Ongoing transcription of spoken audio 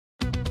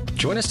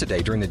Join us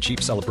today during the Jeep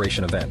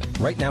Celebration event.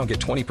 Right now, get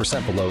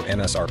 20% below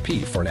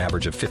MSRP for an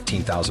average of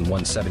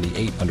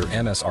 $15,178 under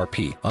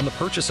MSRP on the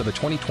purchase of a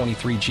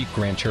 2023 Jeep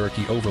Grand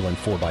Cherokee Overland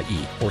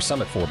 4xE or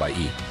Summit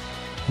 4xE.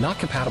 Not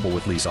compatible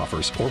with lease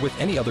offers or with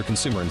any other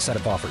consumer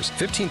incentive offers.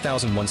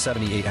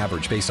 $15,178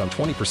 average based on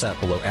 20%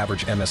 below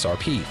average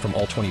MSRP from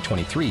all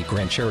 2023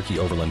 Grand Cherokee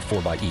Overland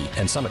 4xE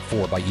and Summit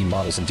 4xE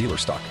models in dealer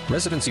stock.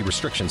 Residency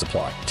restrictions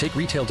apply. Take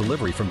retail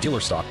delivery from dealer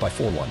stock by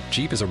 4/1.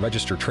 Jeep is a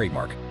registered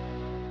trademark.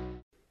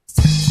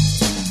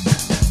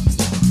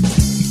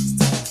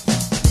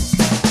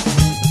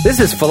 This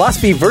is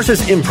Philosophy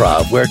versus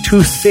Improv, where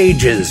two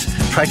sages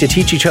try to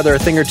teach each other a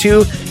thing or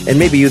two, and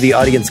maybe you, the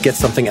audience, get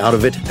something out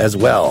of it as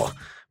well.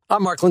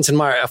 I'm Mark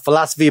Linsenmeyer, a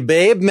philosophy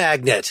babe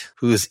magnet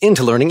who's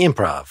into learning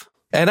improv.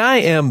 And I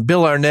am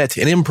Bill Arnett,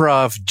 an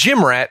improv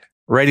gym rat,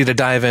 ready to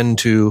dive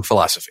into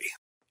philosophy.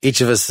 Each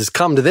of us has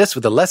come to this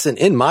with a lesson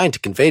in mind to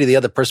convey to the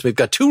other person. We've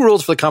got two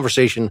rules for the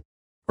conversation.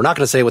 We're not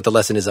going to say what the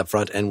lesson is up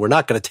front, and we're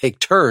not going to take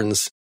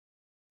turns.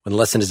 When the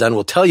lesson is done,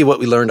 we'll tell you what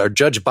we learned. Our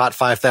judge bot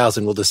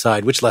 5000 will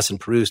decide which lesson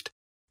produced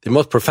the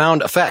most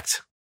profound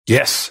effect.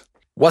 Yes.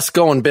 What's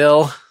going,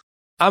 Bill?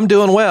 I'm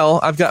doing well.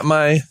 I've got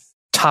my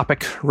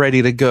topic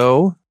ready to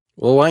go.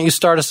 Well, why don't you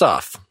start us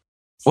off?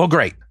 Well,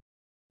 great.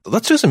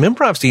 Let's do some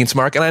improv scenes,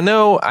 Mark. And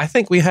I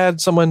think we had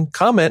someone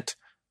comment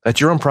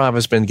that your improv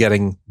has been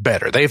getting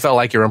better. They felt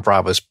like your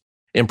improv is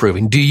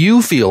improving. Do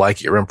you feel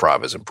like your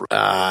improv is improving?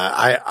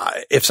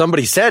 If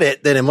somebody said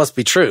it, then it must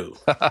be true.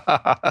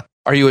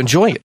 Are you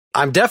enjoying it?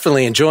 I'm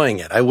definitely enjoying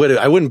it. I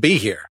wouldn't be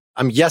here.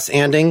 I'm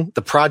yes-anding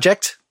the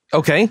project.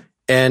 Okay.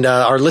 And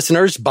our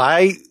listeners,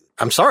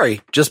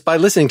 just by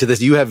listening to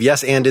this, you have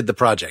yes-anded the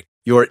project.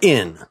 You're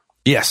in.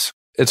 Yes.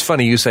 It's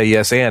funny you say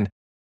yes and.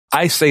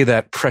 I say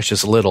that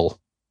precious little.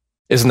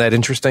 Isn't that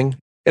interesting?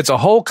 It's a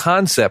whole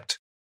concept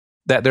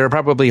that there are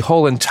probably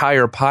whole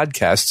entire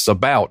podcasts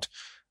about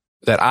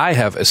that I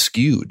have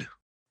eschewed.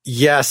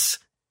 Yes.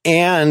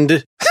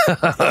 And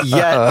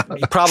yet,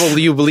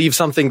 probably you believe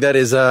something that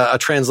is a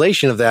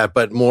translation of that,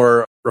 but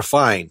more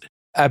refined.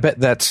 I bet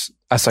that's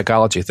a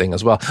psychology thing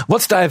as well.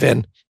 Let's dive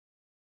in.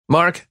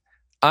 Mark,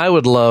 I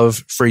would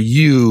love for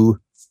you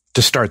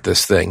to start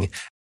this thing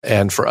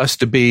and for us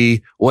to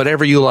be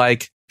whatever you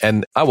like.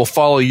 And I will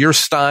follow your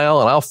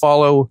style and I'll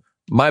follow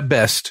my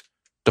best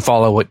to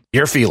follow what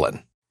you're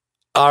feeling.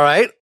 All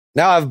right.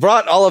 Now, I've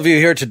brought all of you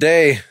here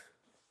today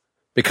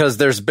because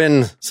there's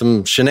been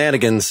some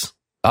shenanigans.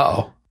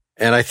 Uh-oh.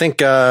 And I think,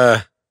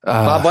 Bob,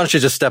 why don't you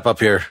just step up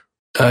here?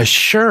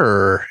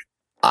 Sure.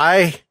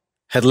 I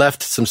had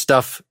left some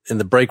stuff in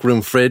the break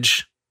room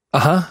fridge.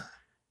 Uh-huh.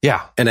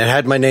 Yeah. And it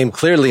had my name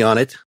clearly on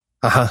it.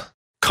 Uh-huh.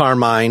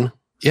 Carmine.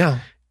 Yeah.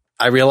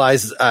 I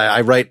realized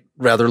I write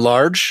rather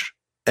large,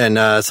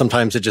 and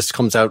sometimes it just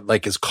comes out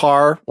like as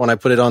car when I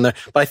put it on there.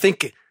 But I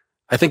think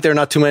there are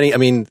not too many. I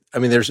mean,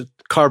 there's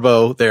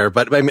Carbo there,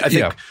 but I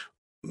think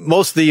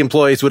most of the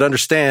employees would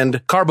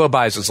understand. Carbo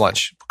buys his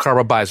lunch.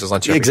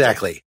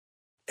 Exactly. Day.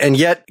 And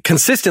yet,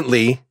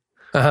 consistently,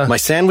 my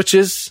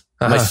sandwiches,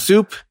 my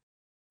soup,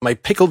 my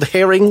pickled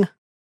herring,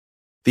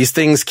 these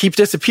things keep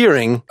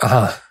disappearing.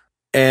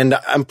 And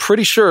I'm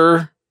pretty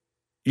sure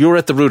you're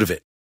at the root of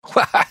it.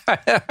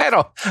 I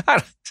don't.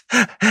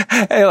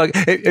 Hey, look,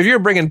 if you're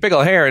bringing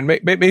pickled herring,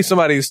 maybe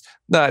somebody's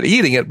not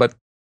eating it, but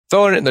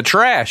throwing it in the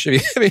trash.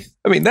 I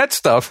mean that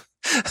stuff.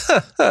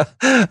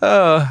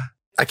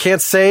 I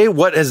can't say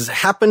what has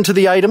happened to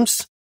the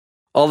items.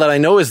 All that I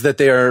know is that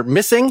they are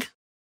missing.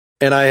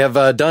 And I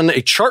have done a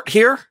chart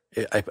here.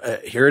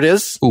 Here it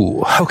is.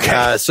 Ooh,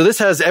 okay. So this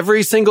has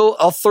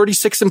all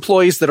 36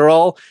 employees that are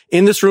all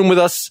in this room with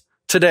us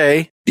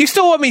today. Do you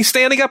still want me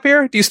standing up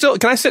here? Can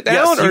I sit down?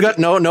 Yes,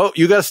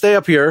 you got to stay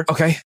up here.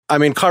 Okay. I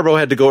mean, Carbo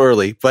had to go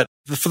early, but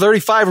the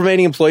 35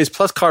 remaining employees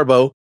plus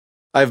Carbo,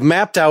 I've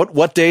mapped out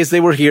what days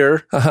they were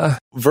here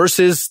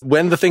versus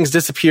when the things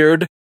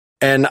disappeared.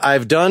 And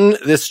I've done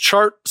this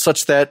chart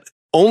such that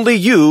only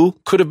you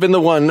could have been the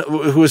one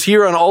who was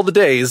here on all the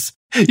days.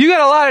 You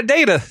got a lot of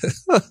data.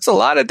 That's a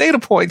lot of data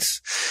points.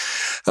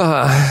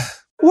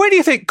 Where do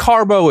you think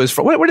Carbo is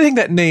from? Where do you think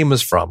that name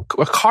is from?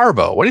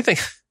 Carbo. What do you think?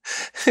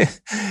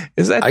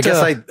 Is that? I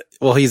guess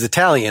he's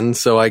Italian,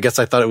 so I guess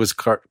I thought it was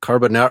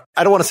Carbo. Now,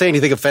 I don't want to say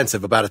anything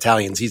offensive about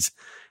Italians. He's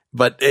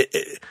loaded,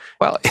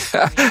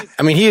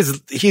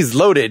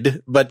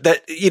 but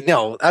that,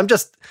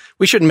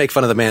 we shouldn't make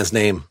fun of the man's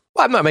name.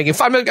 Well, I'm not making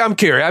fun. I'm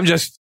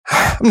curious.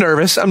 I'm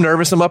nervous.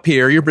 I'm up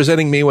here. You're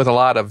presenting me with a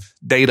lot of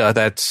data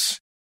that's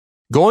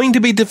going to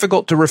be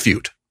difficult to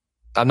refute.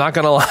 I'm not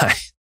going to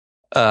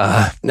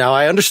lie. Now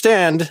I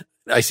understand.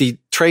 I see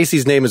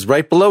Tracy's name is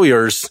right below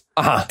yours,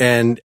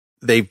 and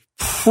they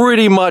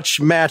pretty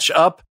much match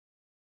up.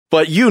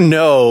 But you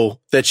know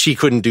that she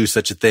couldn't do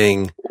such a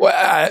thing.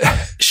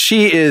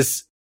 She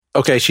is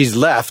okay. She's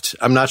left.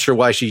 I'm not sure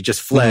why she just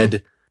fled.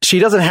 Mm-hmm. She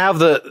doesn't have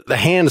the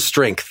hand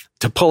strength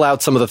to pull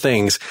out some of the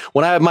things.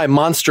 When I have my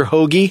monster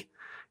hoagie,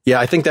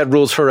 I think that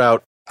rules her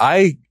out.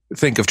 I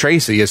think of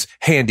Tracy as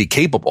handy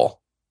capable.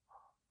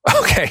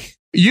 Okay.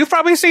 You've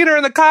probably seen her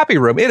in the copy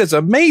room. It is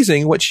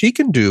amazing what she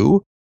can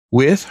do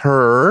with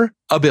her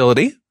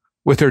ability,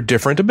 with her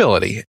different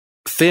ability.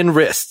 Thin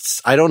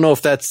wrists. I don't know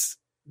if that's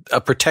a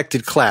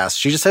protected class.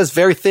 She just has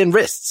very thin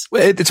wrists.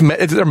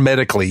 They're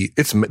medically.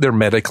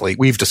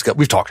 We've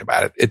talked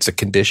about it. It's a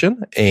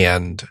condition,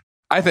 and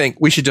I think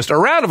we should just a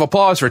round of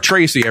applause for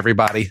Tracy,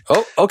 everybody.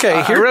 Oh, okay.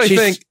 I really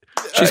think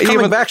she's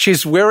coming back.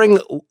 She's wearing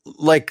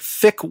like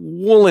thick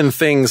woolen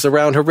things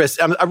around her wrists.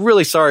 I'm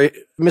really sorry,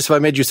 Miss, if I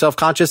made you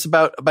self-conscious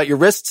about your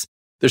wrists.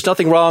 There's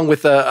nothing wrong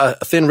with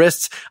thin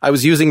wrists. I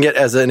was using it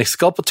as an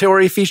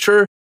exculpatory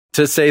feature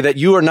to say that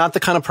you are not the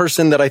kind of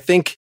person that I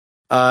think,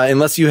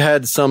 unless you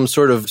had some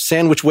sort of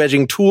sandwich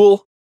wedging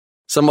tool,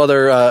 some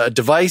other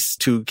device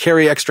to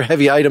carry extra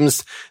heavy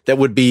items, that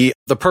would be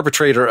the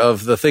perpetrator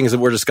of the things that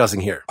we're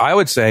discussing here. I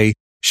would say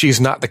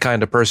she's not the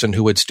kind of person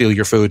who would steal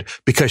your food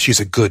because she's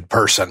a good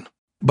person.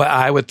 But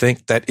I would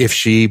think that if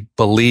she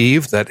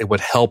believed that it would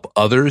help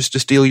others to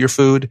steal your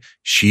food,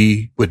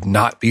 she would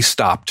not be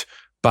stopped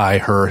by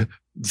her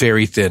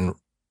very thin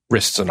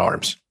wrists and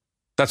arms.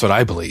 That's what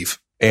I believe.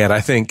 And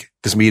I think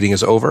this meeting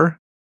is over.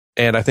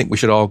 And I think we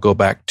should all go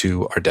back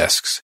to our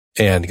desks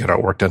and get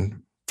our work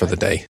done for the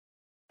day.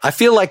 I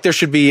feel like there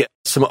should be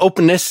some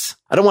openness.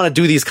 I don't want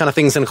to do these kind of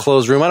things in a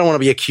closed room. I don't want to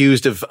be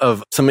accused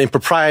of some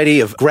impropriety,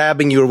 of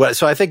grabbing you or what.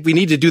 So I think we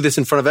need to do this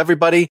in front of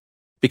everybody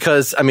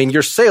because, I mean,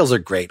 your sales are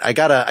great. I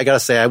gotta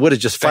say, I would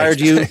have just fired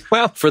you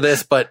for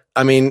this. But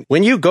I mean,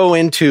 when you go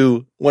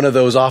into one of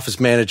those office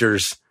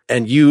managers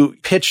and you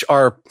pitch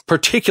our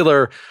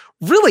particular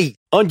really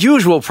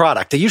unusual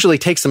product, it usually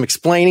takes some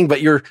explaining,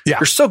 but you're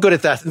so good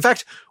at that. In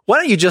fact, why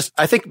don't you just,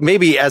 I think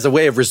maybe as a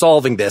way of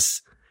resolving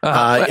this,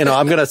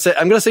 I'm going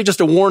to say just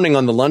a warning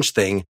on the lunch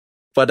thing,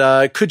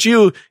 but, could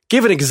you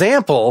give an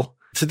example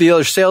to the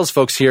other sales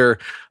folks here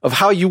of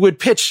how you would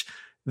pitch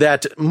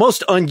that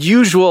most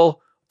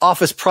unusual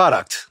office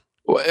product?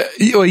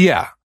 Well,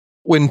 yeah.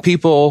 When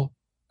people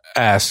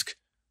ask,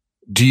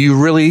 do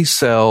you really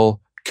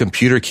sell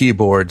computer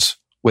keyboards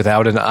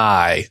without an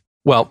I?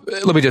 Well,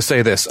 let me just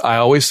say this. I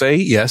always say,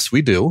 yes,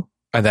 we do.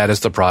 And that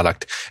is the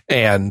product.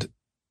 And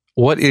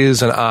what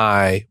is an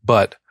I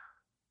but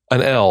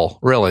an L,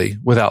 really,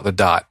 without the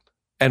dot?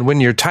 And when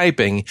you're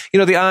typing,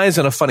 the I is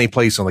in a funny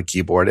place on the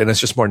keyboard, and it's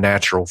just more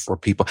natural for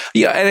people.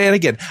 Yeah. And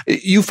again,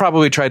 you've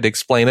probably tried to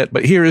explain it,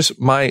 but here's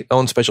my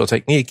own special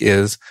technique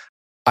is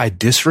I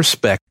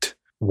disrespect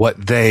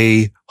what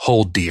they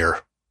hold dear.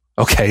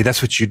 Okay.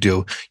 That's what you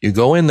do. You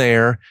go in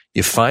there,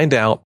 you find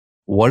out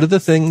what are the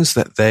things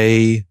that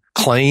they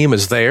claim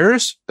as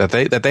theirs, that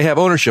they have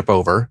ownership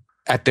over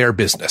at their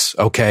business.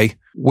 Okay.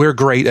 We're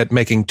great at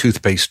making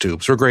toothpaste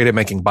tubes. We're great at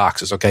making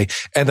boxes. Okay.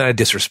 And then I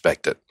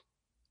disrespect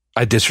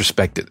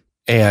it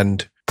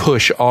and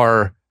push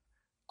our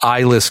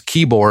eyeless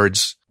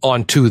keyboards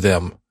onto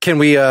them. Can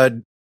we,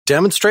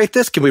 demonstrate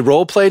this? Can we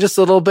role play just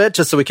a little bit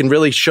just so we can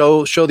really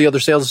show the other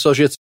sales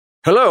associates?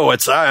 Hello, I'm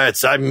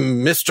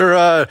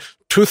Mr.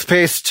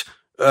 Toothpaste,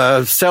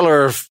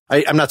 seller.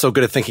 I'm not so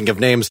good at thinking of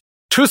names.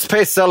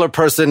 Toothpaste seller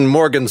person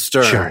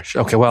Morgenstern. Sure.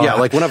 Okay. Well, yeah,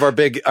 like one of our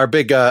big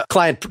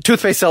client,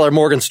 toothpaste seller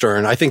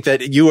Morgenstern. I think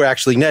that you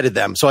actually netted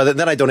them, so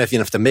then I don't even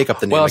have to make up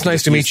the name. Well, it's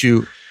nice to meet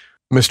you,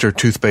 Mr.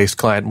 Toothpaste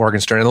client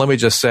Morgenstern. And let me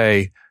just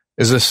say,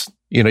 is this?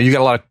 You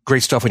got a lot of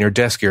great stuff on your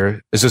desk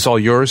here. Is this all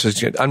yours?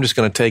 I'm just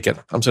going to take it.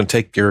 I'm just going to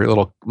take your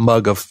little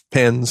mug of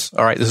pens.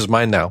 All right, this is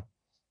mine now.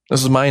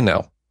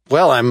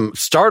 Well, I'm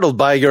startled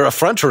by your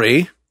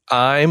effrontery.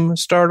 I'm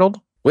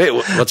startled. Wait,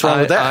 what's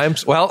wrong with that?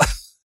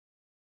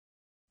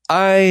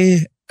 I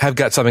have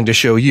got something to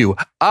show you.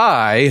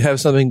 And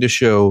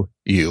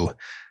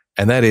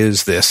that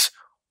is this.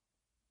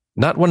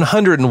 Not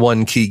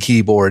 101 key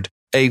keyboard,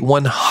 a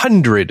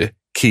 100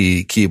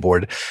 key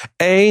keyboard.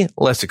 A,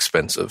 less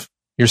expensive.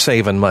 You're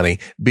saving money.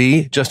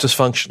 B, just as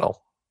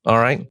functional. All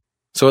right.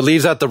 So it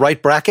leaves out the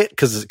right bracket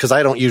because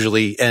I don't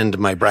usually end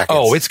my brackets.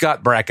 Oh, it's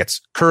got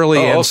brackets, curly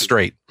and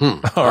straight.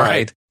 All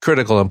right.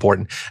 Critical,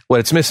 important. What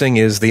it's missing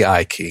is the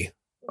I key.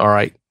 All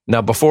right.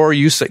 Now, before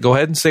you say, go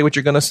ahead and say what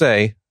you're going to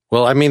say.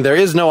 Well, I mean, there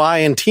is no I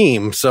in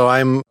team, so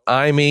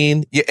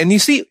yeah, and you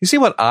see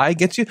what I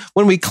gets you?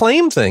 When we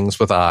claim things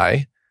with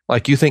I,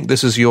 like you think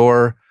this is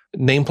your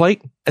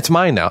nameplate, it's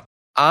mine now.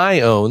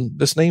 I own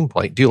this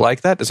nameplate. Do you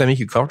like that? Does that make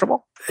you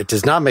comfortable? It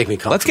does not make me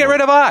comfortable. Let's get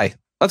rid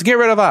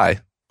of I.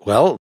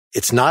 Well,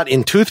 it's not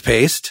in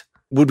toothpaste.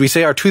 Would we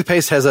say our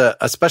toothpaste has a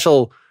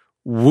special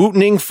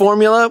Wootening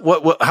formula?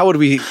 How would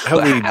we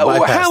bypass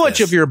How much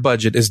this? of your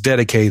budget is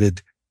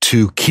dedicated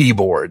to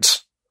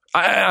keyboards?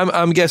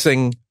 I'm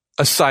guessing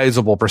a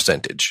sizable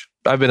percentage.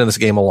 I've been in this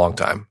game a long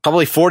time.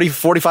 Probably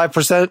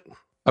 45%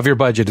 of your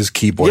budget is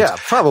keyboards. Yeah,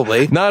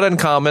 probably. Not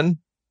uncommon.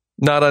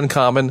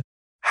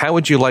 How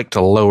would you like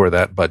to lower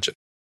that budget?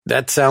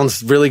 That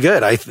sounds really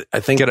good. I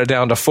think get it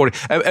down to 40.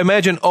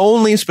 Imagine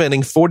only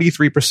spending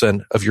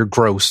 43% of your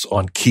gross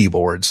on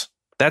keyboards.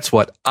 That's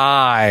what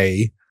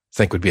I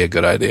think would be a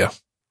good idea.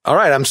 All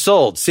right, I'm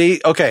sold.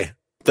 See, okay.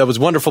 That was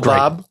wonderful, Great.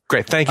 Bob.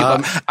 Great. Thank you,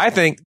 Bob. I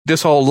think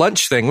this whole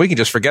lunch thing, we can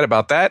just forget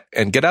about that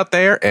and get out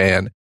there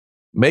and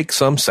make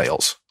some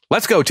sales.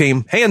 Let's go,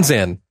 team. Hands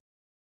in.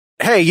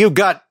 Hey, you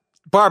got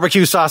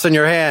barbecue sauce in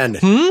your hand.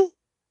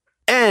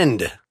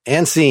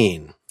 And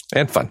scene.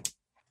 And fun.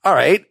 All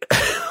right.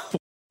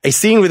 A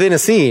scene within a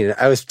scene.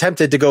 I was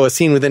tempted to go a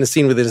scene within a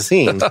scene within a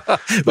scene.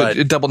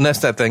 But double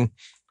nest that thing.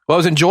 Well, it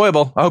was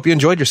enjoyable. I hope you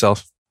enjoyed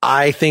yourself.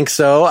 I think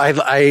so.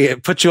 I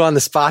put you on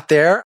the spot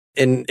there.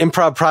 In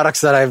improv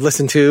products that I've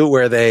listened to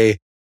where it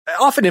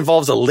often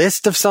involves a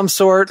list of some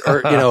sort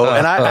and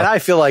I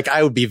feel like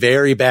I would be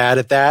very bad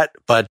at that,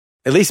 but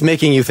at least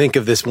making you think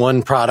of this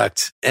one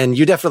product, and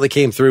you definitely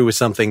came through with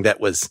something that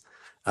was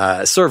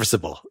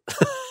serviceable.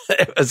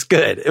 It was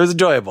good. It was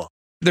enjoyable.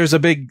 There's a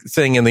big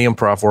thing in the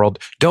improv world.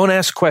 Don't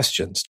ask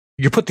questions.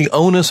 You put the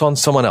onus on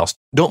someone else.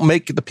 Don't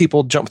make the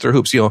people jump through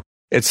hoops.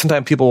 It's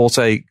sometimes people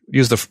will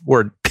use the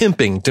word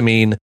pimping to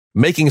mean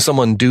making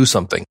someone do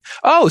something.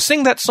 Oh,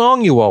 sing that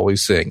song you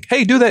always sing.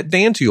 Hey, do that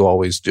dance you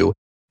always do.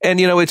 And,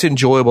 it's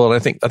enjoyable. And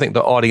I think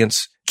the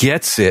audience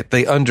gets it.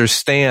 They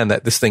understand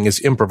that this thing is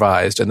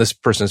improvised and this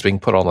person is being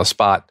put on the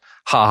spot.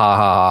 Ha, ha,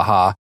 ha, ha,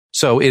 ha.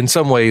 So in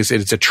some ways,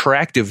 it's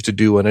attractive to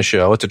do in a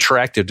show. It's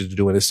attractive to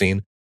do in a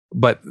scene.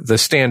 But the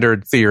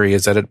standard theory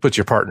is that it puts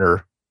your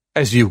partner,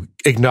 as you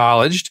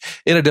acknowledged,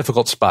 in a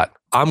difficult spot.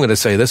 I'm going to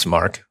say this,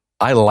 Mark.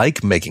 I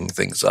like making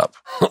things up.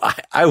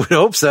 I would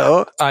hope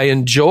so. I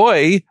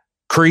enjoy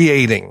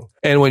creating.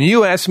 And when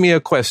you ask me a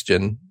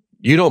question,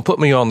 you don't put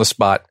me on the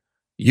spot.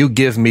 You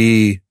give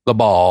me the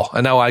ball,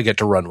 and now I get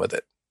to run with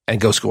it and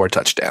go score a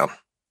touchdown.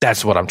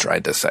 That's what I'm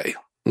trying to say.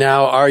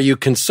 Now, are you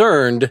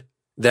concerned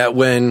that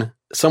when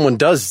someone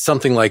does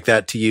something like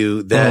that to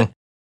you, that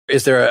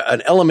is there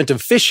an element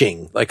of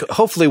fishing? Like,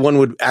 hopefully one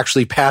would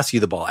actually pass you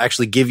the ball,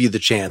 actually give you the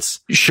chance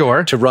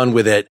to run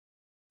with it.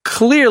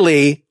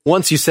 Clearly,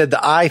 once you said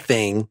the I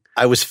thing,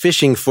 I was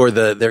fishing for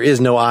there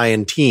is no I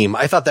in team.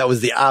 I thought that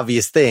was the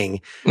obvious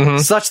thing,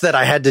 such that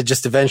I had to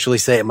just eventually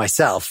say it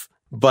myself.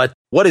 But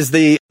what is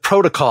the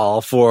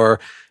protocol for,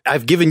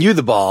 I've given you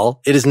the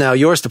ball, it is now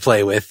yours to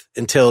play with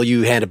until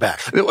you hand it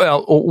back?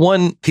 Well,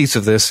 one piece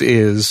of this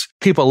is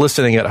people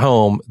listening at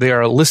home, they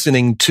are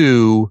listening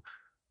to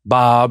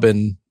Bob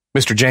and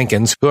Mr.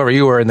 Jenkins, whoever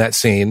you were in that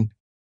scene,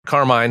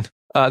 Carmine.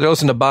 They're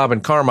listening to Bob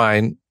and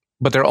Carmine,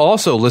 but they're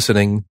also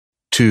listening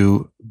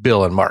to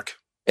Bill and Mark.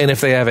 And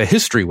if they have a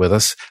history with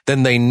us,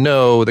 then they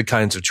know the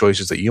kinds of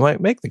choices that you might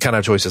make, the kind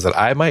of choices that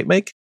I might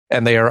make.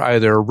 And they are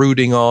either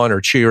rooting on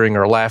or cheering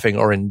or laughing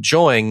or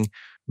enjoying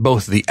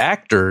both the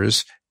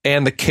actors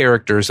and the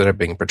characters that are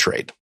being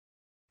portrayed.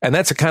 And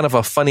that's a kind of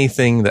a funny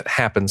thing that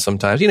happens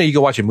sometimes. You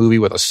go watch a movie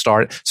with a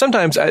star.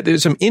 Sometimes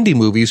there's some indie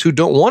movies who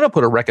don't want to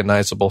put a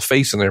recognizable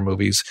face in their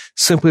movies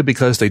simply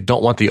because they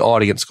don't want the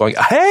audience going,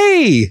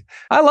 hey,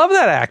 I love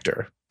that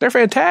actor. They're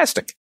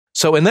fantastic.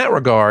 So in that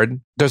regard,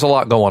 there's a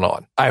lot going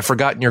on. I've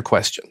forgotten your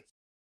question.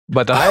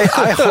 But I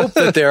hope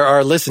that there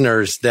are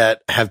listeners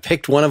that have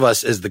picked one of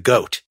us as the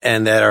GOAT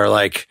and that are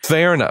like,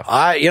 fair enough.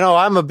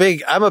 I'm a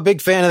big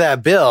fan of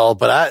that Bill,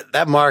 but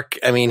that Mark,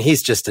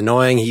 he's just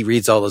annoying. He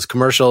reads all those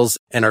commercials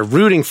and are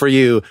rooting for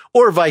you,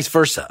 or vice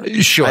versa.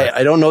 Sure.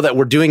 I don't know that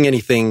we're doing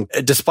anything,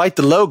 despite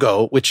the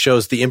logo, which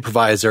shows the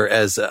improviser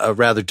as a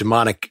rather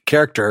demonic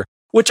character,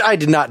 which I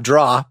did not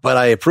draw, but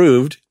I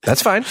approved.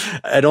 That's fine.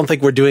 I don't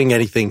think we're doing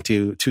anything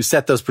to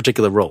set those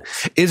particular roles.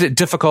 Is it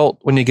difficult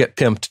when you get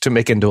pimped to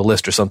make into a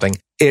list or something?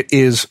 It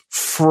is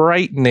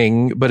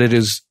frightening, but it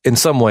is in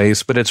some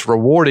ways, but it's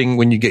rewarding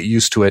when you get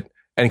used to it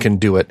and can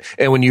do it.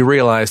 And when you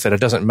realize that it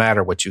doesn't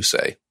matter what you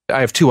say.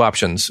 I have two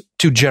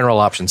general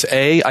options.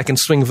 A, I can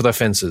swing for the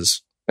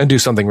fences and do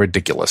something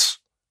ridiculous.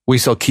 We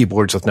sell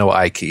keyboards with no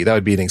I key. That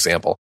would be an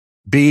example.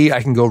 B,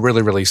 I can go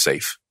really, really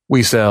safe.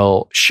 We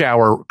sell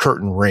shower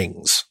curtain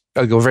rings.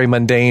 I go very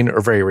mundane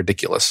or very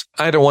ridiculous.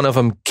 Either one of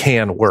them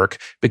can work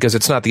because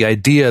it's not the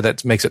idea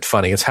that makes it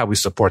funny. It's how we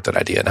support that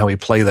idea and how we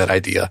play that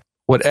idea.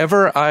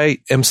 Whatever I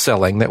am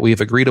selling that we've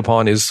agreed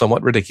upon is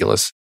somewhat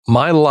ridiculous.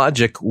 My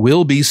logic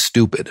will be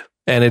stupid.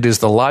 And it is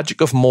the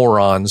logic of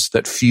morons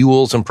that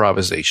fuels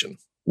improvisation.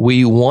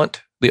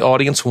 The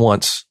audience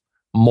wants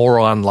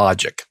moron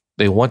logic.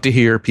 They want to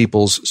hear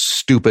people's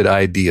stupid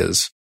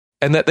ideas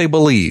and that they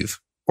believe,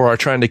 or are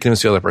trying to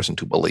convince the other person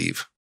to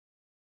believe.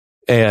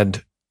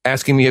 And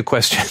asking me a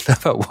question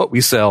about what we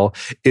sell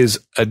is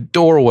a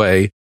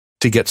doorway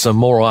to get some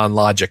moron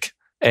logic.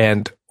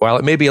 And while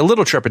it may be a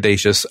little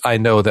trepidatious, I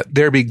know that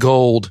there be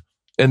gold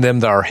in them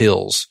there are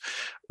hills.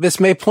 This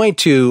may point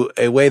to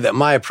a way that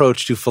my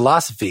approach to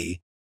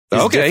philosophy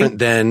is different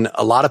than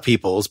a lot of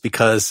people's,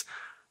 because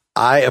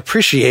I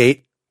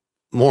appreciate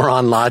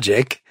moron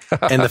logic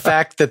and the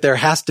fact that there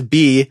has to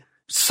be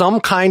some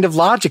kind of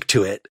logic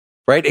to it.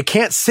 Right? It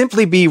can't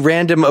simply be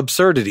random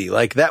absurdity.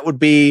 Like, that would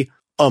be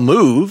a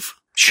move.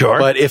 Sure.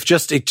 But if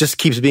it just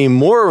keeps being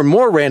more and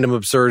more random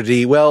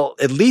absurdity, well,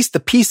 at least the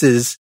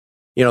pieces,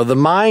 the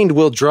mind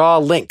will draw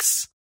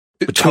links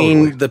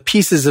between the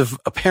pieces of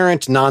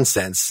apparent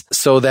nonsense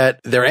so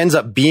that there ends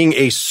up being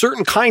a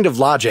certain kind of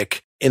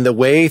logic in the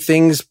way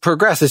things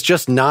progress. It's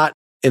just not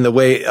in the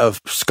way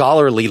of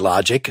scholarly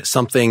logic,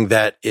 something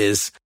that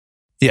is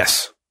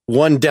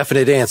one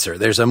definite answer.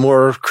 There's a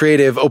more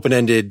creative,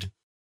 open-ended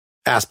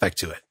aspect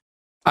to it.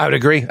 I would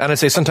agree. And I'd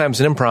say sometimes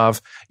in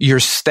improv, your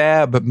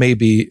stab may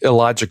be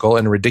illogical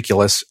and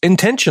ridiculous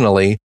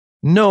intentionally,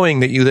 knowing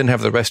that you then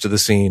have the rest of the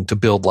scene to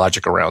build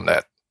logic around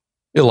that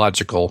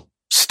illogical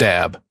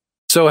stab.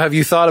 So have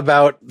you thought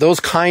about those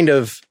kind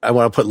of, I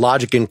want to put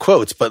logic in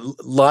quotes, but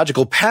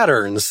logical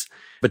patterns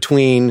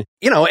between,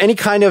 any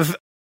kind of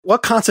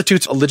what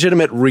constitutes a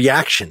legitimate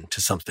reaction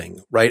to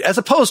something, right? As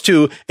opposed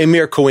to a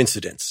mere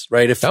coincidence,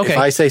 right? If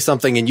I say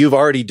something and you've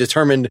already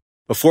determined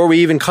before we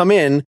even come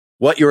in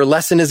what your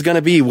lesson is going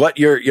to be, what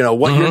you're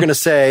going to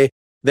say,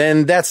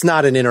 then that's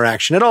not an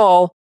interaction at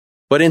all.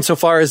 But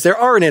insofar as there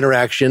are an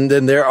interaction,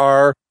 then there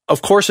are,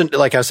 of course,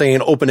 like I was saying,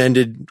 an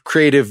open-ended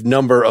creative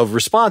number of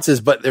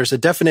responses, but there's a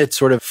definite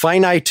sort of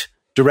finite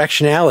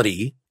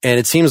directionality. And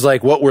it seems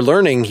like what we're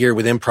learning here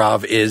with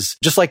improv is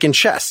just like in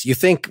chess. You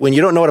think when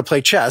you don't know how to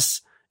play chess,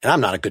 and I'm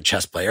not a good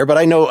chess player, but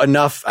I know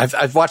enough.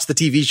 I've watched the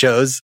TV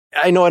shows.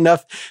 I know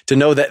enough to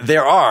know that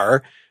there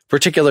are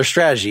particular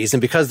strategies.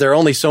 And because there are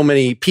only so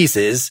many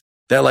pieces,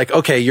 they're like,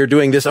 okay, you're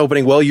doing this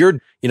opening. Well,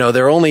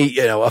 there are only,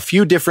 a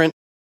few different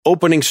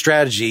opening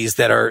strategies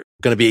that are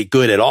going to be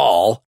good at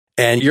all.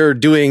 And you're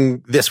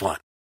doing this one.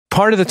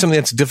 Part of something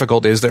that's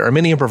difficult is there are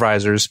many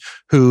improvisers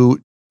who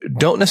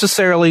don't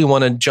necessarily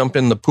want to jump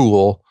in the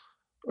pool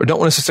or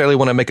don't necessarily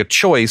want to make a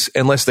choice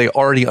unless they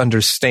already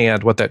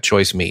understand what that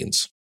choice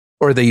means.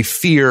 Or they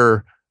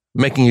fear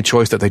making a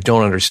choice that they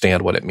don't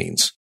understand what it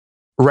means,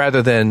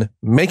 rather than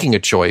making a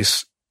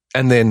choice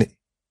and then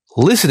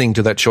listening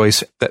to that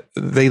choice that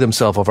they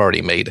themselves have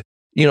already made.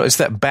 It's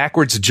that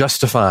backwards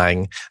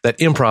justifying that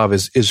improv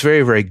is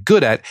very, very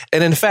good at.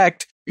 And in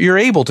fact, you're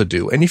able to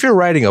do. And if you're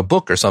writing a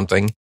book or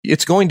something,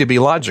 it's going to be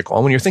logical.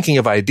 And when you're thinking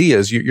of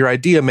ideas, your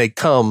idea may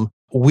come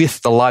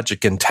with the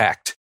logic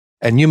intact.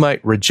 And you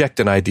might reject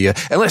an idea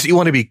unless you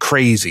want to be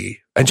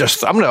crazy and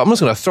just, I'm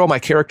just going to throw my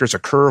characters a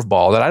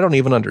curveball that I don't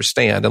even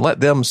understand and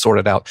let them sort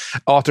it out.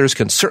 Authors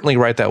can certainly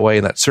write that way,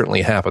 and that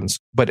certainly happens.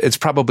 But it's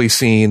probably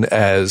seen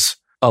as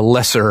a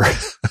lesser,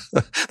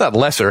 not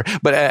lesser,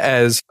 but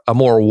as a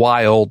more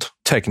wild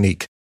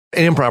technique.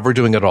 In improv, we're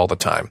doing it all the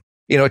time.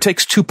 It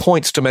takes 2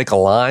 points to make a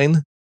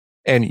line.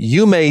 And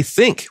you may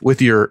think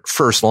with your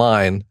first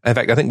line, in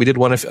fact, I think we did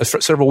one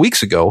several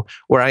weeks ago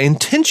where I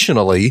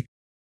intentionally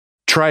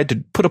tried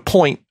to put a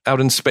point out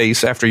in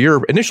space after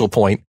your initial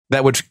point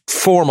that would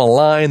form a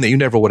line that you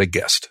never would have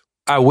guessed.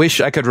 I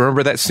wish I could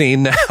remember that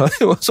scene now.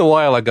 It was a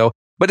while ago.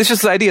 But it's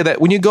just the idea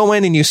that when you go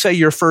in and you say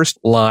your first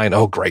line,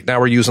 oh, great, now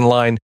we're using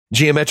line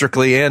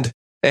geometrically and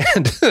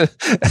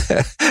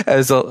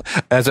as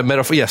a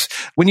metaphor. Yes.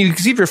 When you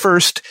receive your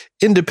first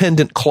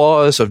independent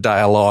clause of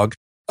dialogue,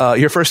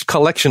 your first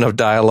collection of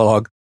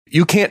dialogue,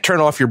 you can't turn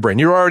off your brain.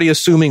 You're already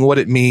assuming what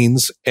it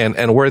means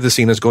and where the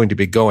scene is going to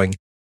be going.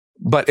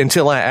 But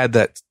until I add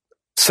that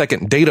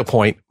second data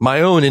point,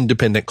 my own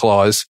independent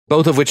clause,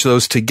 both of which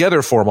those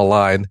together form a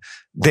line,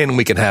 then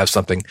we can have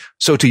something.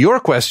 So to your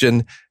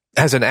question,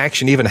 has an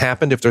action even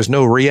happened if there's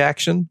no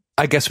reaction?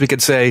 I guess we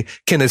could say,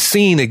 can a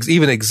scene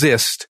even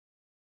exist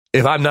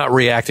if I'm not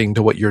reacting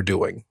to what you're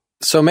doing?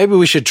 So maybe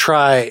we should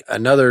try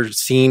another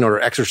scene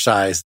or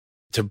exercise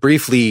to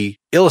briefly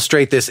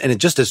illustrate this in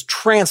just as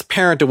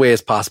transparent a way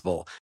as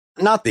possible.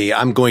 Not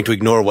I'm going to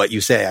ignore what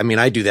you say. I mean,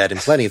 I do that in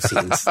plenty of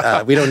scenes.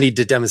 We don't need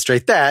to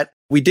demonstrate that.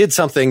 We did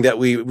something that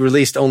we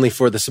released only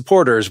for the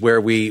supporters where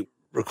we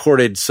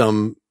recorded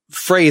some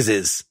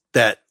phrases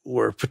that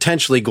were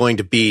potentially going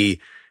to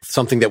be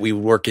something that we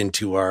work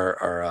into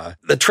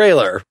the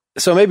trailer.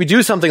 So maybe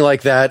do something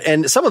like that.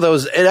 And some of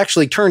those, it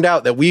actually turned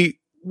out that we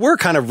were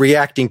kind of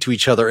reacting to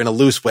each other in a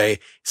loose way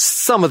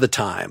some of the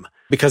time,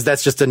 because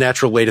that's just a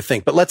natural way to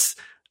think. But let's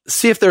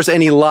see if there's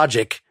any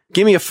logic.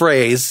 Give me a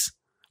phrase.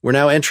 We're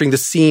now entering the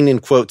scene in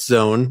quote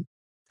zone,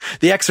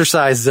 the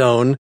exercise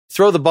zone.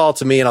 Throw the ball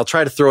to me and I'll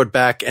try to throw it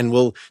back. And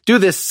we'll do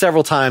this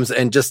several times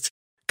and just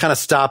kind of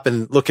stop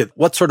and look at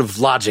what sort of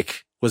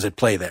logic was at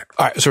play there.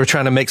 All right. So we're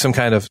trying to make some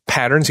kind of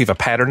pattern. See if a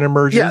pattern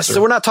emerges. Yeah.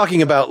 So we're not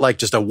talking about like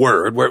just a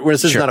word.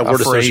 This is not a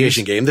word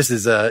association game. This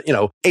is a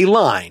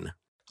line.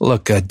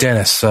 Look,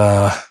 Dennis,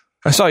 I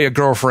saw your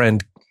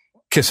girlfriend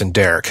kissing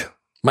Derek.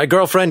 My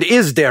girlfriend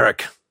is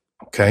Derek.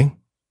 Okay.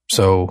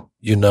 So,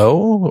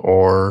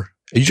 or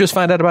you just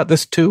find out about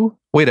this too?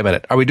 Wait a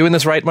minute. Are we doing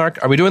this right, Mark?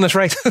 Are we doing this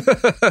right?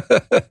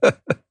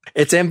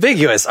 It's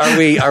ambiguous. Are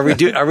we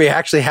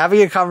actually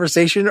having a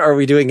conversation or are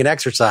we doing an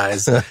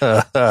exercise?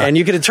 And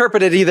you can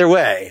interpret it either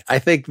way. I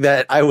think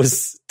that I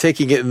was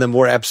taking it in the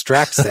more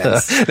abstract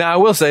sense. Now, I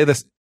will say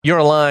this.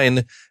 Your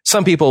line,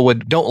 some people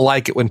don't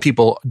like it when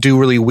people do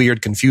really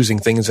weird, confusing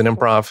things in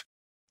improv.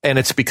 And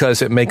it's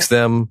because it makes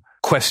them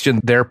question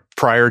their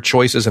prior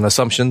choices and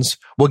assumptions.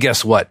 Well,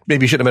 guess what?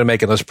 Maybe you shouldn't have been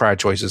making those prior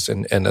choices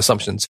and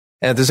assumptions.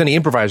 And if there's any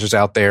improvisers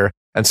out there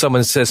and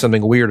someone says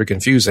something weird or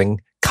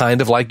confusing,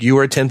 kind of like you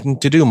were attempting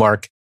to do,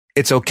 Mark,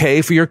 it's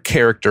okay for your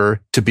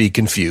character to be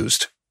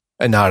confused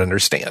and not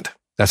understand.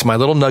 That's my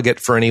little nugget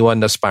for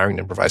anyone aspiring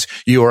to improvise.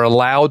 You are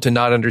allowed to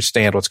not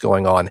understand what's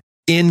going on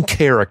in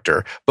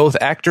character. Both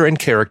actor and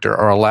character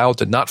are allowed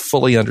to not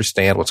fully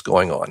understand what's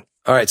going on.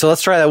 All right. So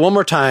let's try that one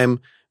more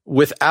time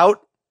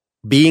without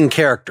being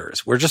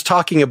characters. We're just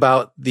talking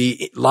about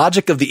the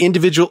logic of the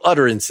individual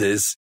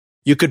utterances.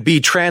 You could be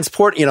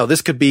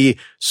this could be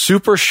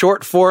super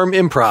short form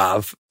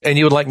improv. And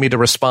you would like me to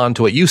respond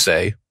to what you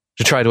say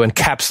to try to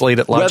encapsulate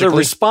it logically? Whether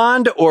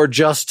respond or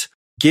just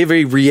give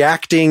a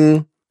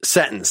reacting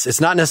sentence.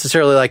 It's not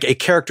necessarily like a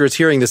character is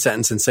hearing the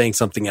sentence and saying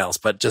something else,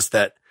 but just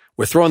that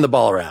we're throwing the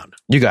ball around.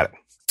 You got it.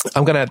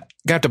 I'm going to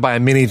have to buy a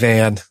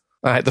minivan.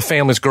 All right, the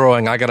family's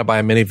growing. I got to buy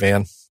a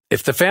minivan.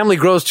 If the family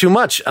grows too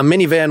much, a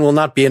minivan will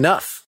not be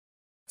enough.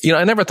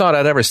 I never thought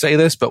I'd ever say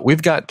this, but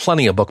we've got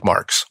plenty of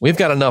bookmarks. We've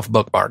got enough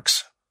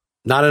bookmarks.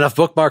 Not enough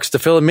bookmarks to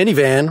fill a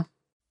minivan.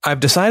 I've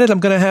decided I'm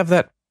going to have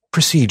that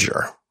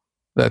procedure,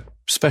 that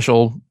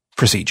special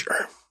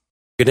procedure.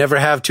 You never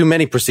have too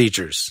many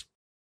procedures.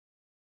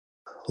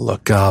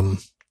 Look, the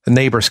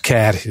neighbor's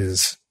cat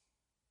is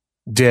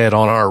dead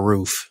on our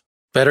roof.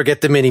 Better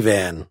get the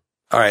minivan.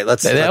 All right,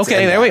 let's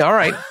okay, there we are. All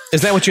right.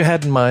 Is that what you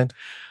had in mind?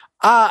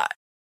 I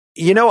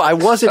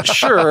wasn't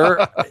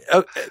sure.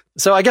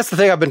 So I guess the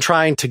thing I've been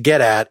trying to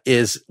get at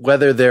is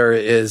whether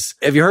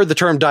have you heard the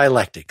term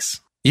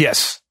dialectics?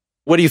 Yes.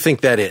 What do you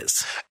think that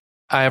is?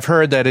 I have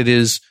heard that it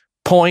is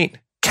point,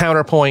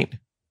 counterpoint,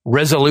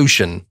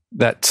 resolution,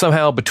 that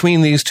somehow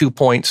between these 2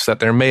 points that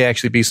there may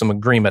actually be some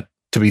agreement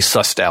to be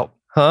sussed out.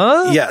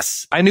 Huh?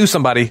 Yes. I knew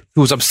somebody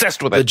who was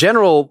obsessed with it. The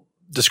general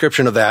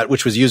description of that,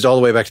 which was used all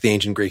the way back to the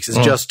ancient Greeks, is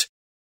just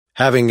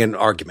having an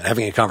argument,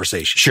 having a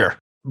conversation. Sure.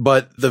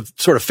 But the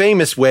sort of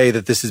famous way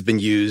that this has been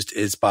used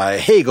is by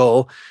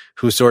Hegel,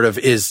 who sort of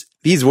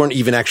these weren't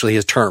even actually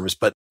his terms,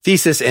 but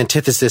thesis,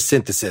 antithesis,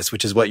 synthesis,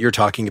 which is what you're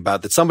talking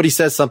about, that somebody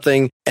says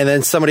something and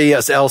then somebody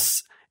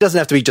else doesn't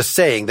have to be just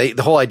saying.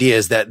 The whole idea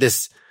is that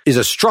this is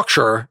a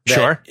structure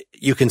that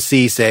you can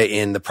see, say,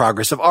 in the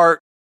progress of art.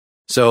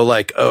 So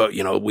like,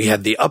 we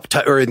had the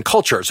uptight, or in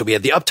culture. So we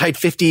had the uptight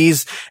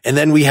 50s, and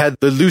then we had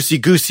the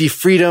loosey-goosey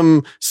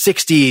freedom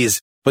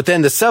 60s. But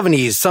then the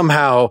 70s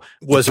somehow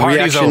was a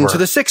reaction to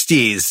the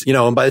 60s,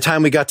 and by the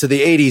time we got to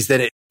the 80s,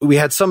 then we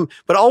had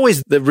but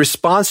always the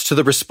response to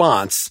the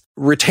response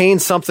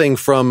retains something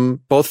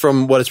from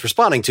what it's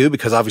responding to,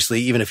 because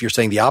obviously, even if you're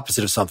saying the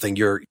opposite of something,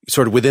 you're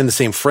sort of within the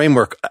same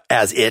framework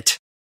as it,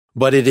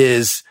 but it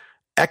is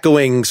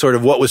echoing sort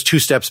of what was 2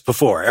 steps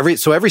before.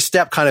 Every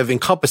step kind of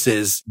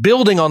encompasses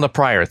building on the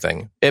prior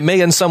thing. It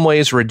may in some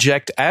ways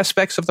reject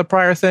aspects of the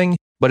prior thing,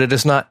 but it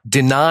is not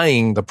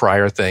denying the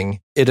prior thing.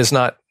 It is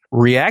not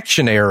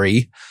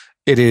reactionary.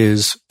 It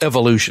is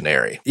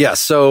evolutionary. Yeah.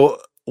 So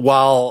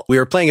while we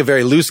were playing a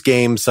very loose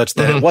game such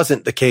that it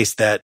wasn't the case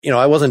that,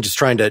 I wasn't just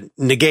trying to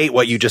negate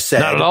what you just said.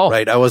 Not at all.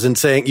 Right.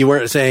 You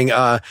weren't saying,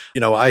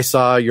 I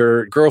saw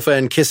your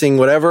girlfriend kissing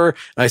whatever.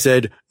 And I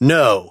said,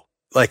 no.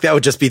 Like that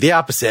would just be the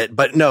opposite.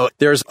 But no,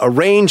 there's a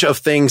range of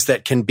things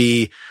that can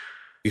be,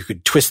 you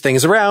could twist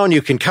things around,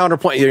 you can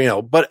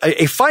counterpoint, but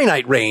a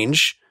finite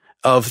range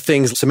of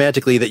things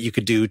semantically that you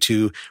could do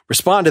to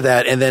respond to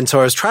that. And then,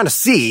 so I was trying to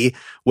see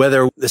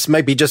whether this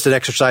might be just an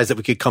exercise that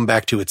we could come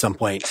back to at some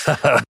point.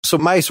 So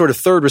my sort of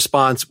third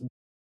response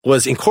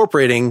was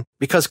incorporating,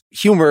 because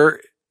humor,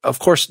 of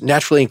course,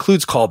 naturally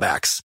includes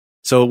callbacks.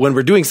 So when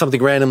we're doing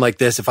something random like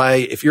this,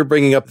 if you're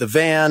bringing up the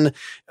van,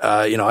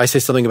 I say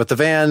something about the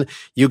van,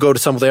 you go to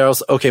somewhere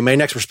else. Okay, my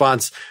next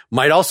response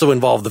might also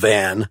involve the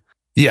van.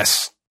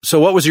 Yes. So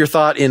what was your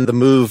thought in the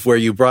move where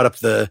you brought up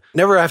the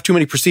never have too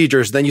many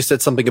procedures? Then you said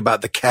something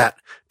about the cat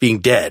being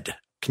dead.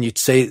 Can you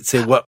say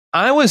what?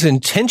 I was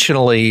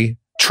intentionally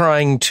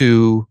trying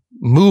to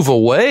move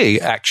away,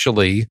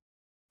 actually,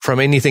 from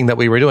anything that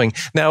we were doing.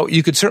 Now,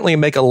 you could certainly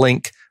make a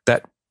link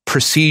that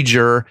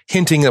procedure,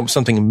 hinting at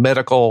something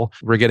medical,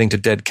 we're getting to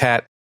dead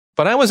cat.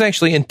 But I was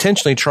actually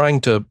intentionally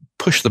trying to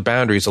push the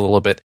boundaries a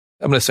little bit.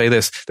 I'm going to say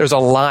this. There's a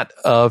lot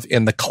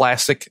in the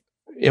classic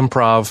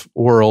improv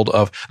world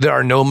of there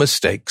are no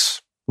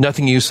mistakes.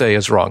 Nothing you say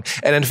is wrong.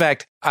 And in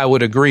fact, I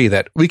would agree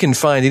that we can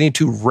find any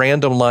 2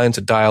 random lines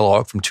of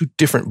dialogue from 2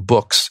 different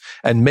books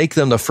and make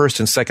them the first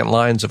and second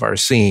lines of our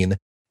scene.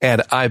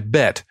 And I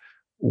bet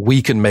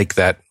we can make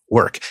that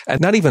work and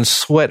not even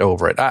sweat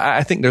over it.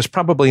 I think there's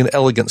probably an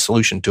elegant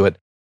solution to it.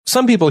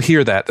 Some people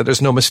hear that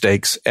there's no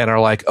mistakes and are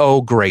like,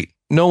 oh, great.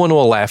 No one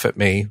will laugh at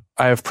me.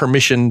 I have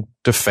permission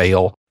to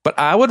fail. But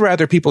I would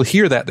rather people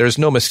hear that there's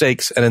no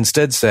mistakes and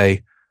instead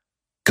say,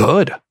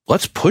 good.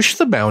 Let's push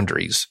the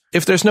boundaries.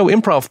 If there's no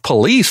improv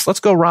police, let's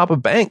go rob a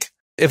bank.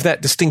 If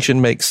that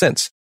distinction makes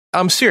sense.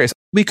 I'm serious.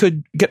 We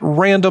could get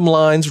random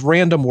lines,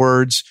 random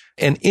words,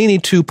 and any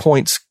 2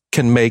 points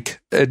can make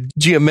a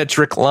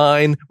geometric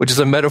line, which is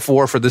a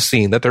metaphor for the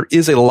scene, that there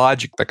is a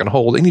logic that can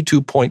hold any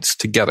 2 points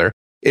together.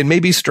 It may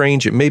be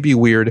strange. It may be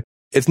weird.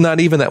 It's not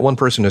even that one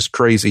person is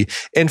crazy.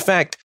 In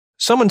fact,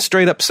 someone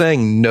straight up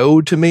saying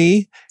no to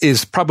me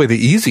is probably the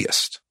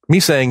easiest. Me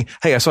saying,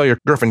 hey, I saw your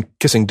girlfriend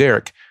kissing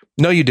Derek.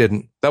 No, you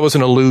didn't. That was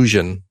an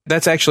illusion.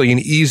 That's actually an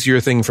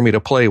easier thing for me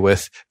to play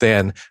with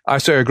than I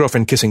saw your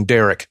girlfriend kissing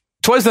Derek.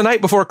 'Twas the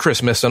night before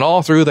Christmas and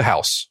all through the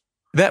house.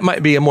 That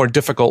might be a more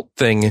difficult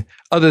thing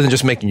other than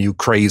just making you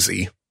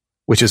crazy,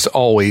 which is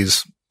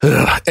always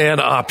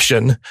an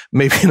option.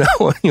 Maybe not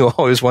one you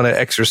always want to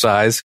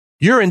exercise.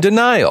 You're in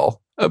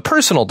denial.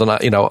 personal,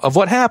 of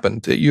what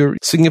happened. Your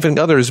significant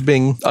other is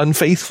being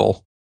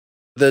unfaithful.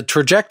 The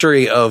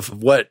trajectory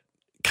of what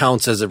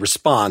counts as a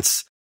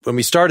response. When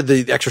we started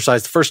the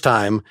exercise the first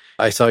time,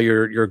 I saw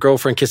your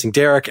girlfriend kissing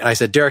Derek, and I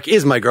said, Derek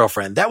is my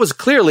girlfriend. That was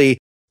clearly,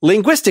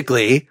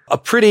 linguistically, a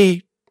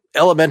pretty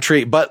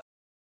elementary, but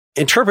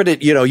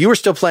interpreted, you were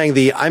still playing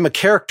I'm a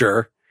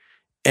character,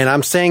 and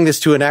I'm saying this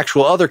to an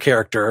actual other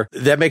character.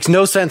 That makes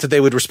no sense that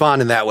they would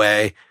respond in that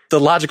way. The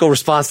logical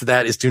response to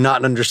that is to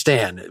not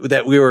understand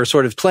that we were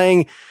sort of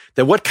playing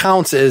that what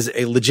counts as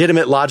a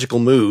legitimate logical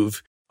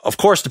move, of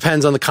course,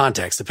 depends on the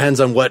context, depends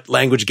on what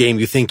language game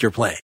you think you're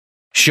playing.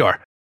 Sure.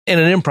 In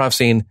an improv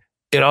scene,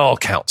 it all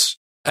counts.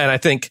 And I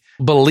think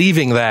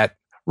believing that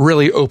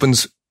really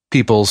opens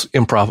people's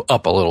improv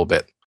up a little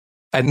bit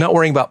and not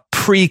worrying about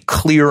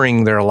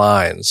pre-clearing their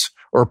lines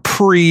or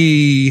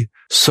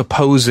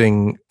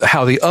presupposing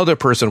how the other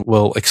person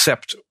will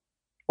accept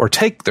or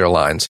take their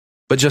lines,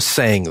 but just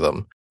saying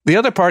them. The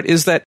other part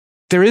is that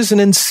there is an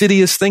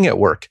insidious thing at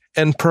work,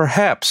 and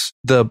perhaps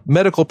the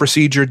medical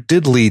procedure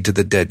did lead to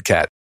the dead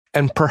cat,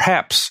 and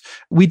perhaps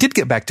we did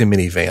get back to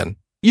minivan.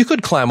 You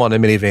could climb on a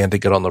minivan to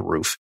get on the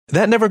roof.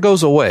 That never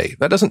goes away.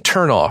 That doesn't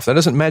turn off. That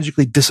doesn't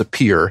magically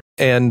disappear.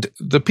 And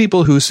the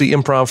people who see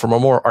improv from a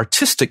more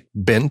artistic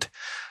bent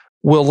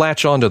will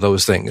latch onto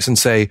those things and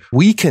say,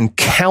 we can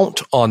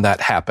count on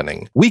that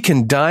happening. We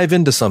can dive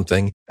into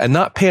something and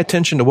not pay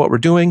attention to what we're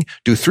doing,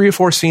 do 3 or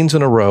 4 scenes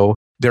in a row.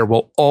 There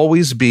will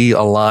always be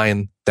a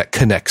line that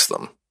connects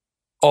them.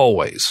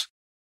 Always.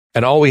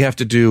 And all we have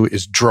to do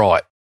is draw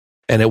it.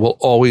 And it will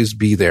always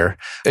be there.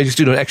 I just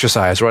do an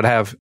exercise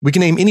where we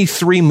can name any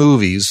 3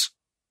 movies,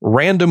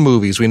 random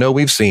movies we know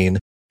we've seen,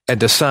 and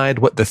decide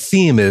what the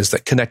theme is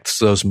that connects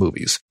those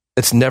movies.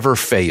 It's never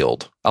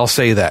failed. I'll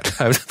say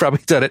that. I've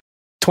probably done it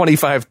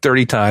 25,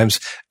 30 times,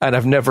 and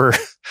I've never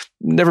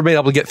been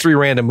able to get 3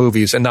 random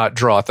movies and not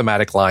draw a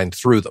thematic line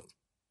through them.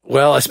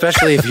 Well,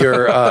 especially if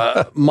you're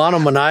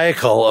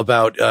monomaniacal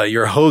about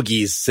your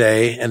hoagies,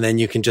 say, and then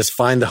you can just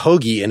find the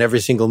hoagie in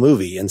every single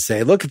movie and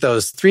say, look at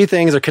those 3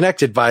 things are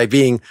connected by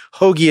being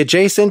hoagie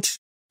adjacent.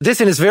 This,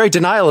 in its very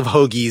denial of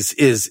hoagies,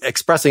 is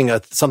expressing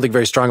something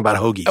very strong about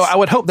hoagies. I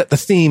would hope that the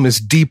theme is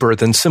deeper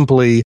than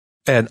simply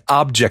an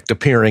object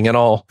appearing in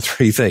all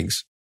 3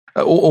 things.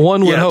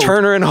 One would hope.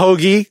 Turner and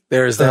hoagie.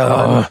 There's that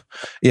one.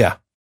 Yeah.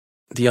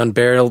 The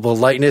unbearable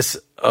lightness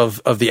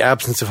of the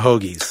absence of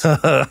hoagies.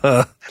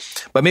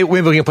 But maybe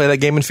we can play that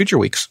game in future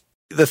weeks.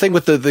 The thing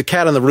with the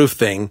cat on the roof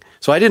thing,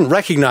 so I didn't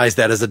recognize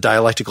that as a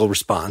dialectical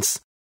response,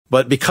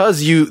 but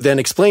because you then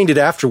explained it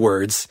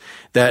afterwards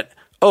that,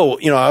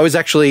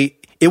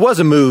 it was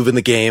a move in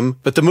the game,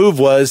 but the move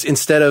was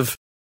instead of,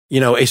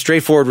 a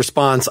straightforward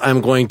response,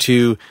 I'm going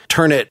to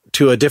turn it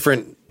to a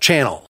different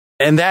channel.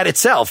 And that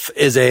itself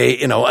is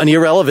an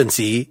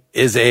irrelevancy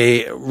is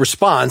a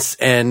response.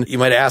 And you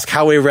might ask,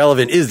 how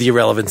irrelevant is the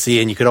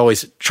irrelevancy? And you could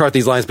always chart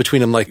these lines between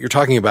them like you're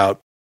talking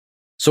about.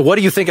 So what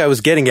do you think I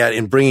was getting at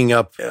in bringing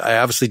up? I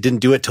obviously didn't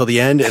do it till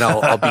the end, and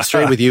I'll be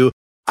straight with you.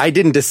 I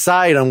didn't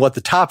decide on what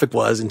the topic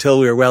was until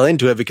we were well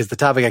into it, because the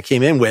topic I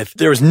came in with,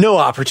 there was no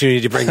opportunity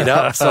to bring it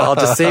up. So I'll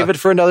just save it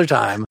for another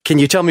time. Can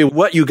you tell me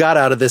what you got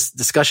out of this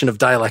discussion of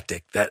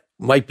dialectic that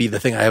might be the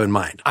thing I have in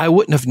mind? I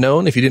wouldn't have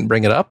known if you didn't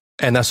bring it up.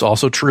 And that's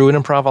also true in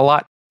improv a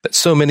lot, that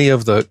so many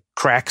of the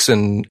cracks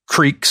and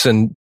creaks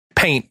and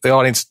paint, the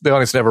audience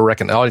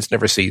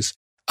never sees.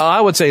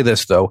 I would say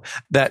this, though,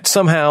 that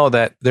somehow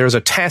that there's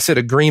a tacit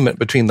agreement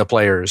between the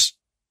players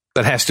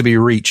that has to be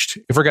reached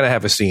if we're going to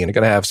have a scene, we're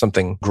going to have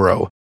something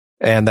grow.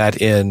 And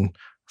that in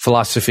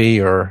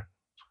philosophy or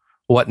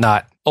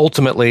whatnot,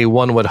 ultimately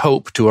one would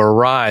hope to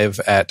arrive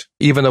at,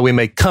 even though we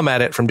may come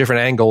at it from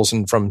different angles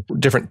and from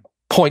different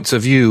points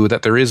of view,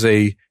 that there is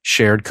a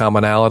shared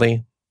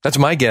commonality. That's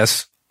my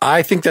guess.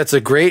 I think that's a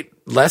great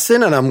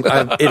lesson, and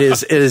it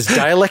is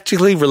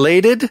dialectically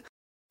related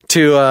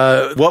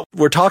to what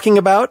we're talking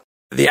about.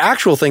 The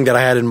actual thing that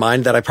I had in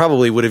mind that I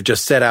probably would have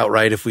just said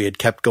outright if we had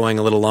kept going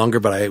a little longer,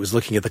 but I was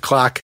looking at the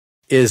clock,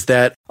 is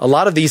that a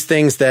lot of these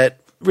things that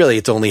really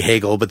it's only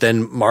Hegel, but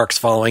then Marx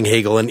following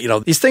Hegel, and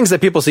these things that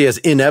people see as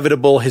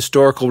inevitable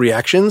historical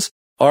reactions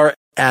are,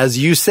 as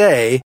you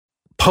say,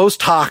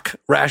 post hoc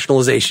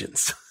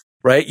rationalizations.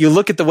 Right? You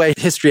look at the way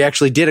history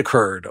actually did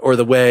occur, or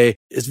the way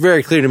it's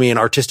very clear to me in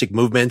artistic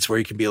movements where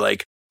you can be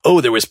like,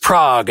 oh, there was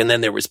prog, and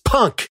then there was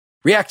punk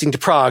reacting to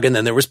prog, and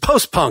then there was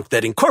post-punk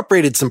that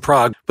incorporated some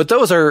prog. But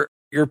those are,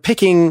 you're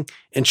picking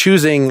and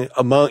choosing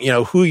among,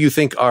 who you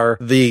think are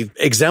the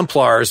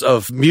exemplars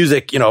of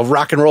music,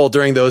 rock and roll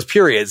during those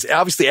periods.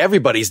 Obviously,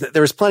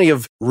 there was plenty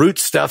of root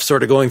stuff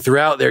sort of going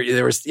throughout there.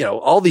 There was,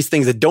 all these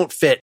things that don't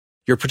fit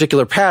your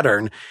particular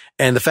pattern.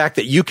 And the fact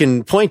that you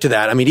can point to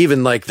that, I mean,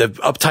 even like the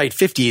uptight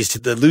 50s to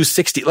the loose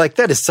 60s, like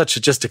that is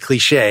just a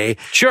cliche.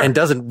 Sure. And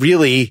doesn't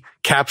really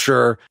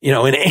capture,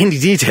 in any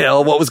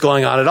detail what was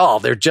going on at all.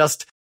 They're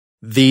just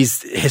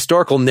these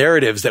historical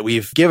narratives that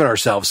we've given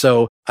ourselves.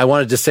 So I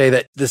wanted to say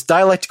that this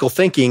dialectical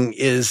thinking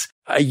is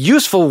a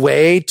useful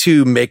way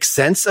to make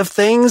sense of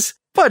things,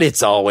 but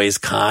it's always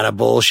kind of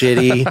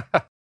bullshitty.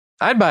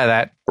 I'd buy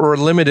that. We're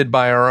limited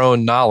by our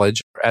own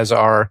knowledge. As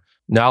our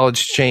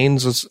knowledge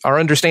changes, our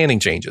understanding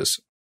changes.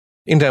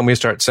 Anytime we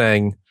start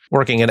saying,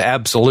 working in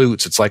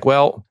absolutes, it's like,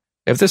 well,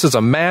 if this is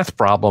a math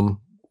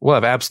problem, we'll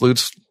have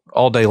absolutes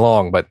all day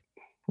long. But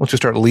once we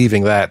start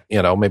leaving that,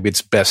 maybe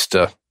it's best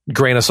to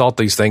grain of salt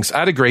these things.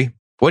 I'd agree.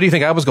 What do you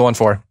think I was going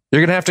for?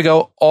 You're going to have to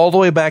go all the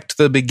way back to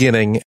the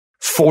beginning,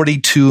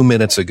 42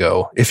 minutes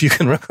ago, if you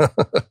can.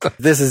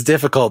 This is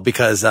difficult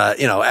because,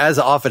 as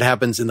often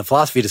happens in the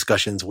philosophy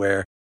discussions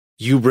where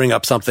you bring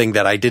up something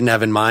that I didn't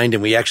have in mind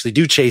and we actually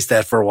do chase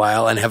that for a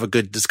while and have a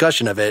good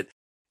discussion of it,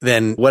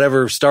 then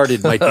whatever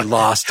started might be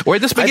lost.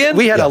 Where'd this begin?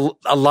 We had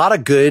a lot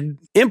of good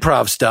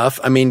improv stuff.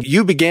 I mean,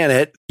 you began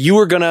it. You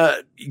were going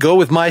to go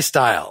with my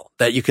style,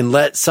 that you can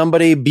let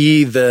somebody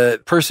be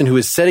the person who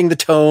is setting the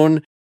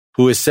tone,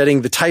 who is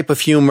setting the type of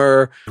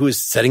humor, who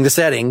is setting the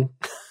setting.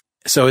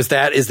 So is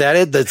that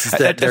it?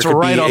 That's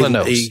right on the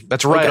nose.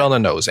 That's right on the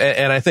nose.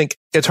 And I think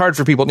it's hard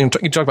for people, you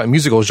talk about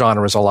musical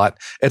genres a lot.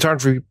 It's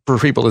hard for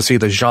people to see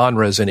the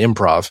genres in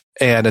improv.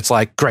 And it's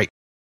like, great.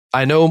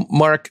 I know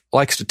Mark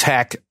likes to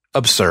tack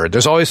absurd.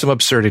 There's always some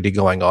absurdity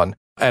going on.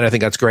 And I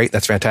think that's great.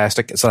 That's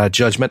fantastic. It's not a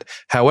judgment.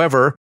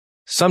 However,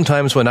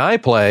 sometimes when I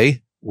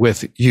play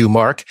with you,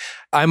 Mark,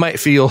 I might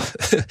feel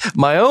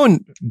my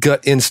own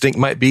gut instinct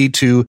might be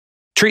to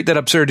treat that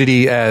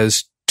absurdity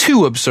as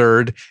too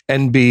absurd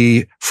and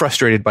be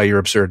frustrated by your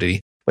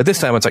absurdity. But this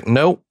time it's like,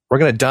 no, we're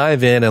going to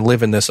dive in and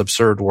live in this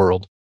absurd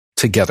world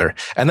together.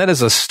 And that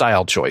is a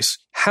style choice.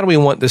 How do we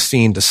want this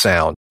scene to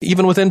sound?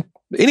 Even within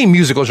any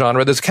musical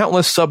genre, there's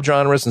countless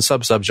subgenres and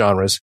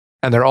sub-subgenres,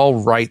 and they're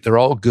all right. They're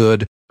all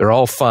good. They're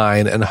all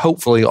fine. And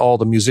hopefully all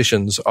the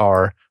musicians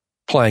are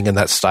playing in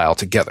that style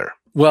together.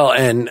 Well,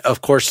 and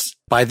of course,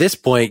 by this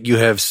point, you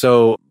have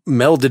so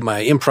melded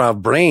my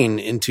improv brain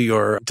into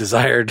your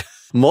desired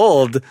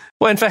mold.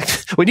 Well, in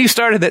fact, when you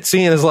started that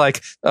scene as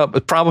like a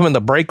problem in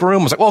the break room,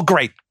 I was like, well,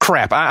 great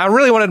crap. I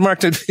really wanted Mark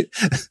to,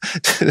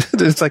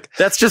 it's like,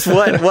 that's just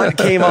what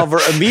came over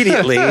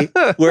immediately.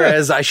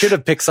 Whereas I should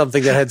have picked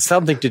something that had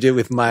something to do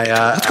with my,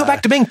 let's go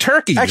back to being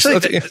turkeys.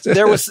 Actually,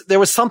 there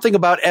was something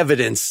about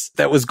evidence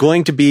that was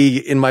going to be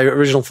in my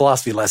original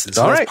philosophy lessons.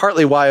 So that's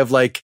partly why of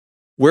like,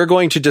 we're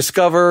going to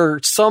discover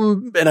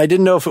and I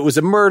didn't know if it was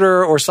a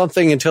murder or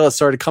something until it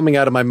started coming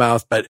out of my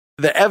mouth, but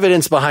the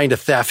evidence behind a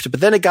theft, but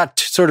then it got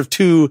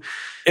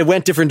it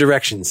went different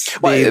directions.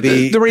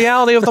 The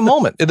reality of the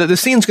moment. The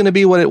scene's going to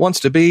be what it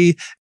wants to be,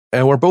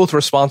 and we're both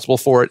responsible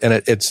for it.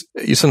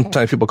 And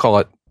sometimes people call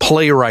it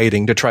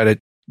playwriting, to try to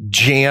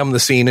jam the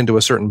scene into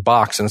a certain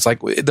box. And it's like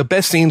the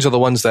best scenes are the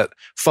ones that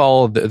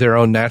follow their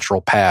own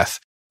natural path.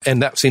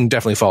 And that scene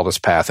definitely followed its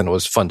path, and it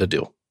was fun to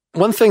do.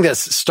 One thing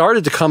that's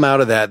started to come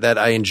out of that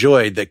I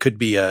enjoyed, that could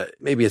be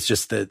maybe it's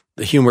just the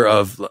humor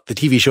of the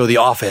TV show The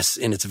Office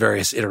in its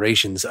various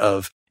iterations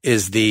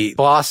is the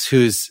boss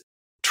who's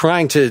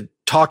trying to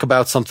talk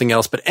about something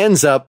else, but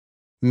ends up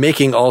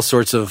making all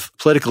sorts of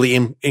politically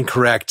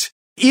incorrect,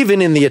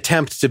 even in the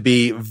attempt to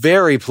be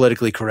very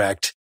politically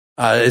correct,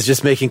 is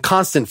just making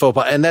constant faux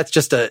pas. And that's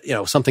just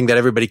something that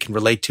everybody can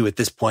relate to at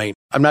this point.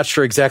 I'm not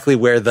sure exactly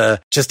where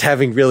the just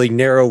having really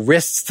narrow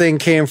wrists thing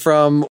came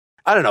from.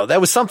 I don't know. That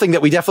was something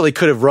that we definitely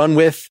could have run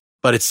with,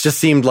 but it just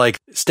seemed like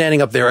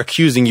standing up there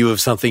accusing you of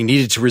something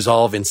needed to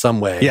resolve in some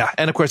way. Yeah.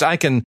 And of course, I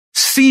can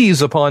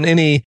seize upon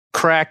any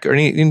crack or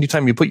any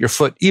time you put your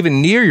foot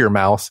even near your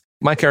mouth.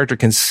 My character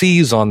can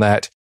seize on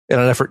that in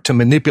an effort to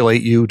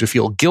manipulate you to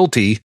feel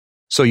guilty,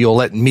 so you'll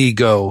let me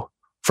go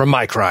from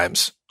my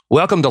crimes.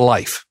 Welcome to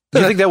life. Do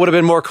you think that would have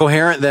been more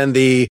coherent than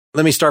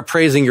let me start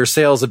praising your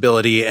sales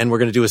ability and we're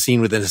going to do a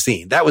scene within a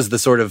scene? That was the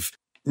sort of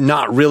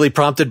not really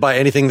prompted by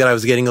anything that I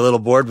was getting a little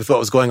bored with what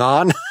was going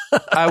on.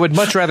 I would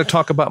much rather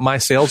talk about my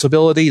sales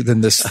ability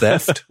than this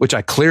theft, which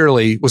I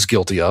clearly was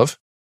guilty of.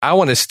 I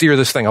want to steer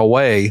this thing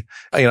away.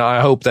 I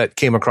hope that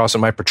came across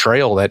in my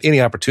portrayal, that any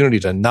opportunity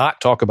to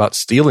not talk about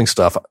stealing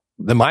stuff,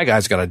 then my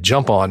guy's going to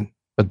jump on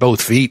with both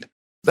feet.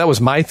 That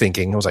was my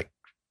thinking. I was like,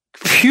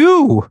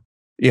 phew,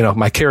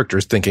 my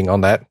character's thinking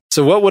on that.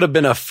 So what would have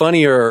been a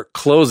funnier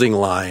closing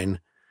line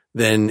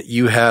than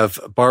you have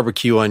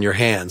barbecue on your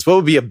hands? What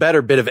would be a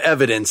better bit of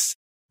evidence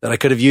that I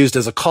could have used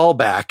as a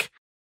callback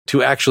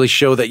to actually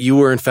show that you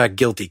were in fact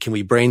guilty? Can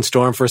we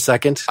brainstorm for a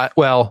second?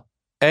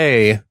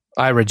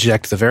 I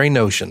reject the very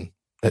notion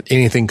that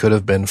anything could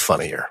have been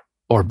funnier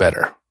or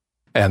better,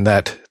 and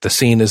that the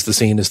scene is the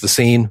scene is the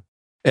scene,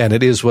 and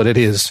it is what it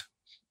is,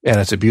 and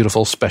it's a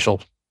beautiful,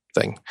 special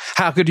thing.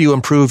 How could you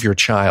improve your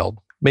child?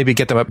 Maybe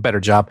get them a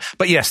better job.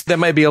 But yes, that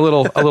might be a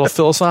little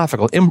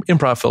philosophical,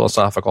 improv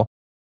philosophical.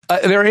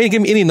 There are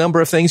any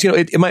number of things.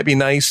 It might be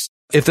nice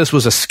if this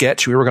was a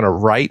sketch we were going to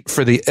write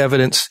for the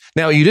evidence.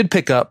 Now, you did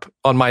pick up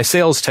on my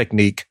sales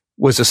technique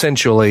was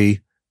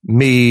essentially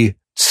me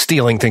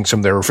stealing things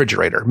from their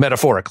refrigerator,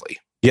 metaphorically.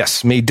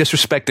 Yes, me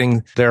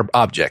disrespecting their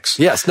objects.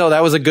 Yes, no,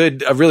 that was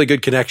a really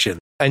good connection.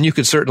 And you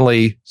could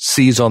certainly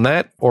seize on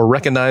that or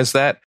recognize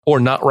that or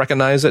not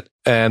recognize it.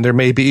 And there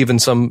may be even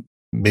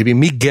maybe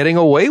me getting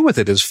away with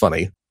it is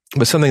funny,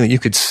 but something that you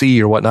could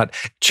see or whatnot.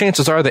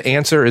 Chances are the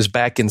answer is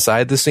back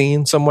inside the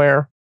scene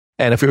somewhere.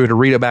 And if we were to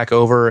read it back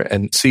over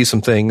and see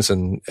some things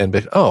and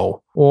be,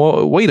 oh,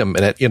 well, wait a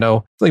minute, think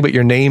about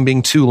your name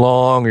being too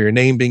long or your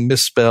name being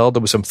misspelled.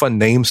 There was some fun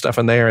name stuff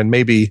in there, and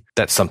maybe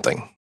that's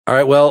something. All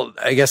right. Well,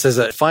 I guess as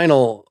a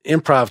final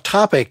improv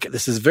topic,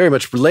 this is very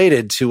much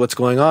related to what's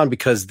going on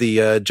because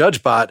the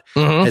judge bot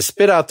has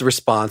spit out the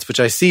response, which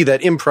I see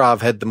that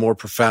improv had the more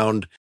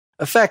profound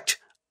effect.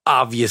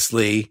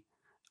 Obviously.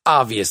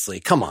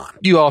 Come on.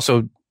 You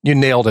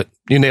nailed it.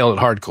 You nailed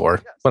it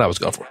hardcore. What I was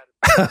going for.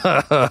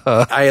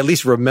 I at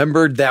least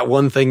remembered that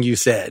one thing you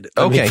said.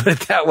 Let me put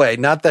it that way.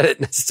 Not that it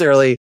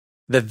necessarily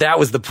that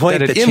was the point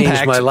that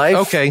changed my life.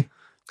 Okay.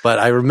 But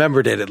I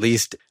remembered it at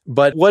least.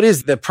 But what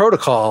is the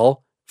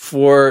protocol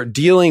for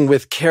dealing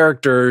with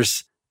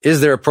characters?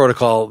 Is there a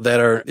protocol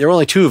there are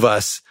only two of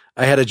us.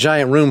 I had a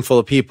giant room full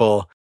of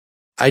people.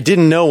 I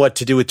didn't know what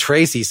to do with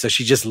Tracy, so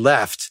she just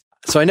left.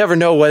 So I never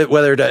know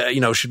whether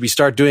to, should we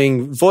start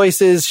doing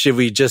voices? Should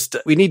we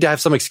we need to have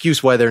some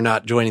excuse why they're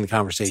not joining the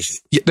conversation.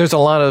 Yeah,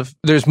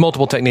 there's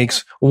multiple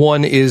techniques.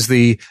 One is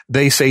they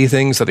say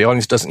things that the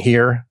audience doesn't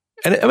hear.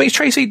 And I mean,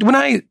 Tracy, when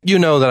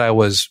that I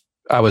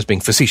was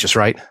being facetious,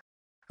 right?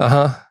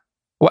 Uh-huh.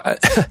 Well,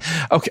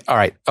 okay. All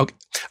right.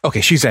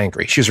 Okay. She's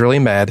angry. She's really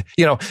mad,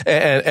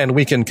 and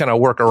we can kind of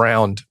work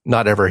around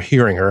not ever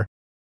hearing her,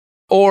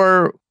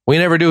 or we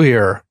never do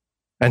hear her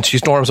and she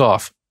storms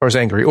off. Or is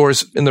angry, or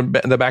is in the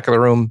back of the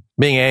room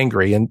being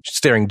angry and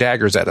staring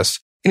daggers at us.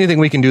 Anything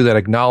we can do that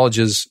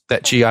acknowledges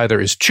that she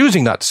either is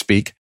choosing not to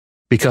speak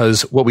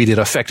because what we did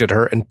affected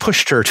her and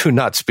pushed her to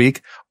not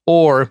speak,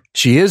 or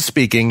she is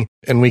speaking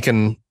and we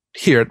can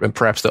hear it and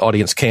perhaps the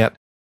audience can't.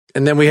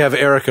 And then we have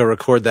Erica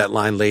record that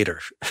line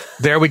later.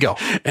 There we go.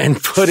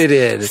 And put it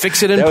in.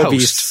 Fix it in post. That would be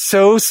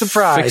so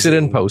surprising. Fix it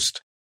in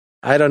post.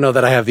 I don't know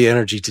that I have the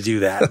energy to do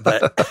that,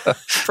 but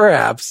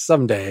perhaps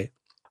someday.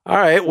 All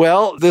right.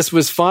 Well, this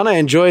was fun. I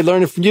enjoyed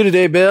learning from you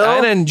today, Bill. I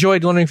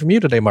enjoyed learning from you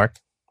today, Mark.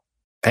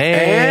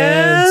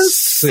 And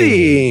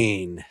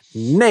scene.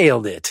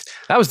 Nailed it.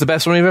 That was the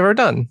best one we've ever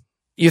done.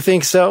 You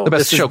think so? The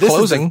best show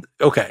closing.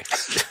 Okay.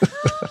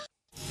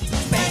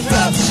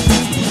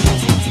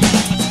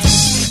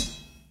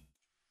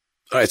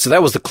 All right. So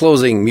that was the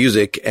closing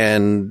music,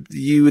 and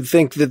you would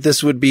think that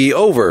this would be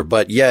over,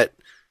 but yet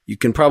you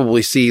can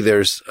probably see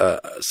there's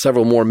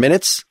several more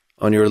minutes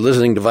on your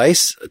listening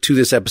device to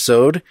this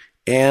episode.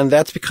 And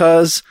that's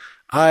because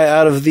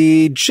out of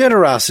the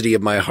generosity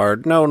of my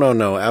heart,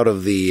 out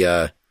of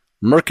the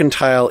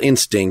mercantile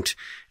instinct,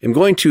 am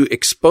going to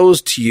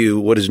expose to you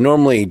what is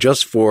normally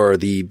just for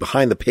the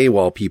behind the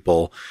paywall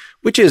people,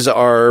 which is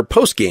our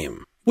post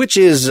game, which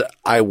is,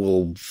 I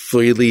will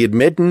freely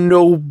admit,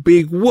 no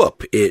big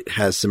whoop. It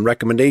has some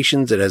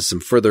recommendations. It has some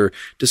further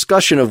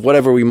discussion of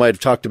whatever we might have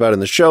talked about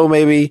in the show,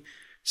 maybe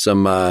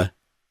some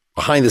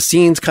behind the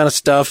scenes kind of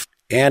stuff.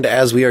 And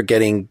as we are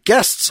getting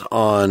guests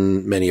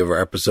on many of our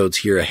episodes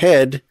here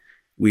ahead,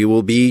 we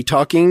will be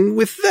talking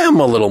with them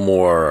a little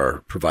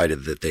more,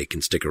 provided that they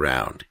can stick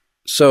around.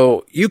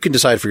 So you can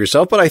decide for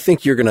yourself, but I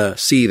think you're going to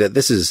see that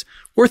this is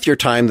worth your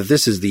time, that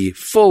this is the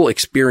full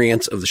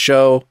experience of the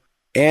show,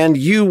 and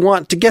you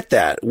want to get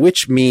that,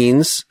 which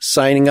means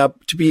signing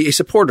up to be a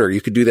supporter. You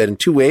could do that in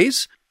two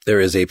ways. There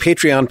is a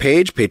Patreon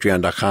page,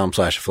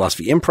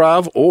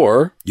 patreon.com/philosophyimprov,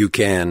 or you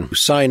can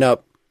sign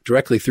up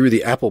directly through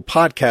the Apple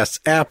Podcasts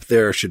app.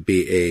 There should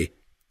be a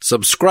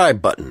subscribe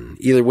button.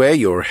 Either way,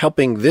 you're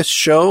helping this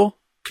show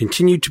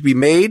continue to be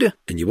made,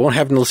 and you won't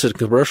have to listen to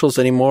commercials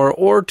anymore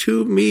or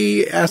to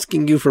me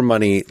asking you for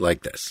money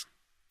like this.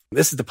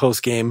 This is the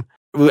post game.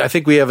 I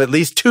think we have at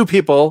least two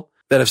people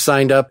that have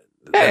signed up.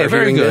 Hey,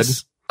 very good.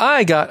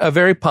 I got a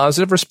very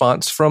positive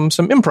response from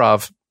an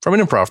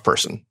improv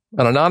person,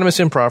 an anonymous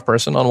improv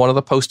person on one of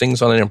the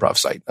postings on an improv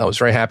site. I was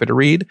very happy to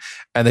read,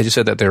 and they just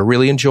said that they're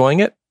really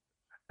enjoying it.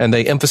 And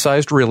they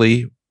emphasized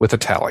really with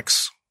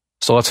italics.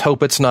 So let's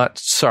hope it's not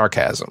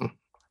sarcasm.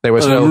 There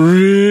was I'm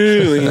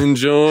really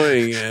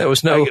enjoying it. There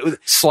was no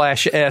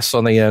 /S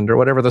on the end or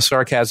whatever the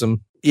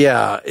sarcasm.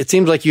 Yeah. It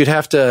seems like you'd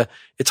have to,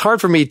 it's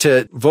hard for me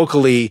to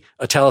vocally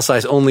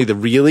italicize only the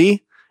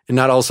really and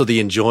not also the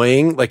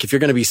enjoying. Like if you're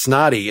going to be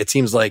snotty, it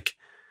seems like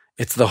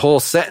it's the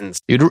whole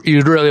sentence.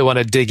 You'd really want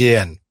to dig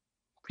in.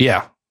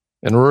 Yeah.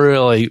 And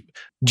really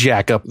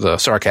jack up the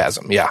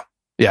sarcasm. Yeah.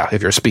 Yeah.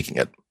 If you're speaking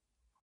it.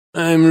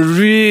 I'm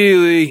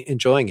really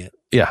enjoying it.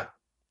 Yeah.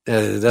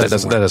 That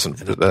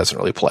doesn't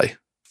really play.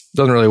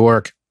 Doesn't really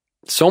work.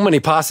 So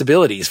many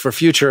possibilities for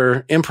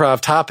future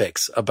improv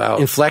topics about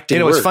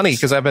inflecting words. It's funny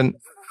because I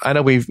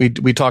know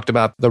we talked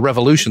about the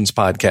Revolutions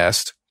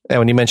podcast. And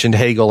when you mentioned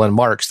Hegel and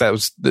Marx, that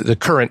was the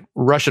current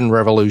Russian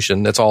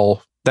Revolution. That's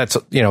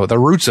the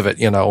roots of it,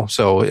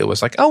 So it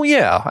was like, oh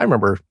yeah, I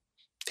remember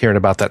hearing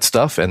about that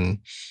stuff and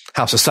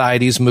how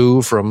societies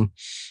move from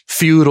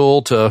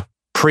feudal to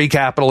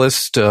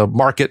pre-capitalist to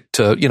market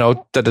to,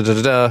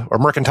 or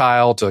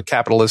mercantile to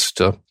capitalist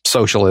to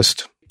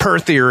socialist per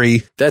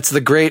theory. That's the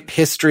great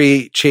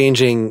history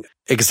changing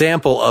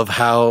example of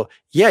how,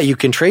 you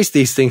can trace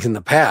these things in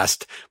the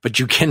past, but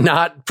you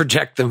cannot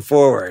project them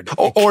forward.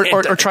 Or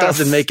try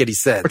doesn't make any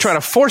sense. Or try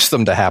to force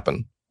them to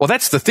happen. Well,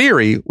 that's the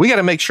theory. We got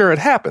to make sure it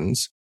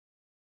happens.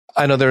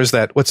 I know there's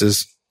that, what's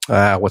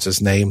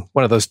his name?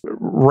 One of those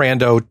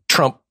rando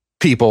Trump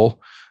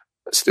people,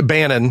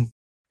 Bannon,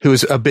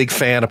 who's a big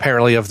fan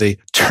apparently of the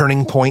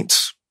turning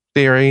points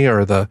theory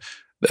or the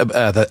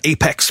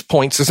apex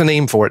points. There's a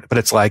name for it, but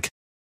it's like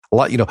a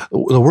lot,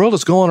 the world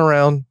is going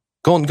around,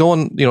 going,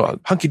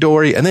 hunky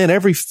dory. And then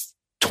every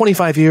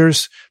 25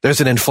 years, there's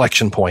an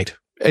inflection point.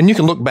 And you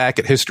can look back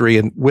at history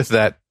and with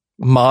that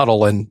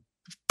model and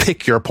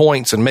pick your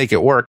points and make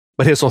it work.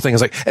 But his whole thing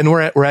is like, and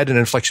we're at an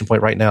inflection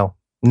point right now.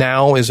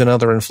 Now is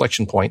another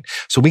inflection point.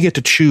 So we get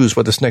to choose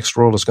what this next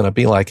world is going to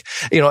be like.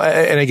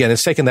 And again,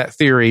 it's taking that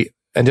theory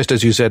and just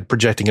as you said,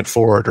 projecting it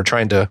forward or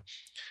trying to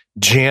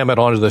jam it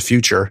onto the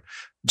future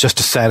just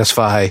to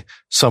satisfy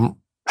some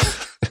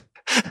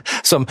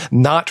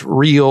not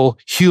real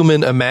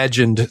human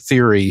imagined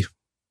theory.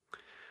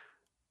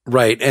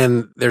 Right.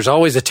 And there's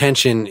always a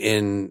tension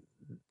in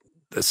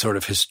the sort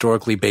of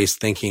historically based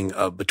thinking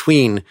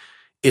between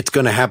it's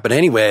going to happen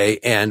anyway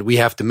and we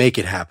have to make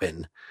it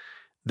happen.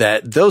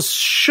 That those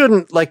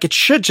shouldn't, it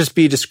should just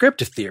be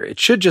descriptive theory. It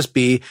should just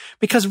be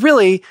because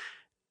really,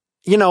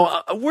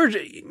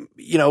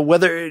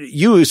 whether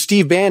you,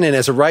 Steve Bannon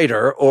as a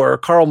writer or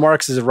Karl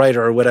Marx as a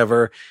writer or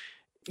whatever,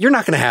 you're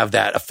not going to have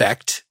that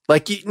effect.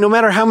 No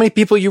matter how many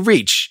people you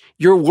reach,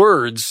 your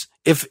words,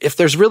 if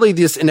there's really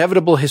this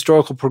inevitable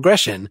historical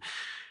progression,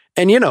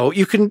 and,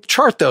 you can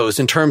chart those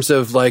in terms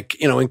of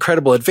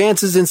incredible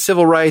advances in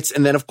civil rights.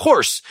 And then, of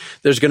course,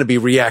 there's going to be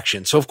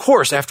reaction. So, of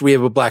course, after we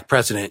have a black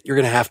president, you're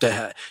going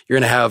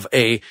to have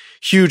a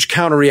huge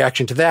counter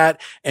reaction to that.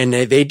 And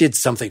they did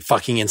something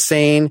fucking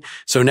insane.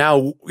 So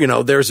now,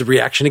 there's a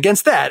reaction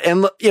against that.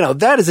 And,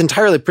 that is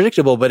entirely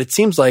predictable, but it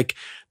seems like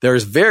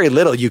there's very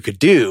little you could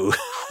do.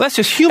 That's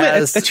just human.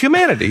 That's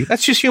humanity.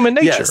 That's just human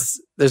nature.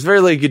 Yes. There's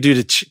very little you could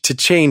do to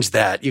change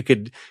that. You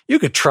could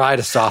try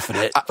to soften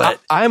it, but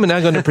I'm now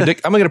going to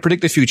predict, I'm going to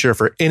predict the future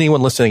for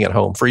anyone listening at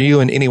home, for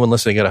you and anyone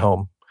listening at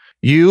home.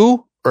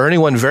 You or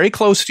anyone very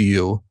close to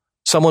you,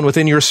 someone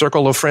within your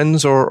circle of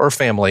friends or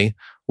family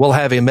will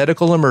have a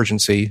medical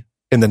emergency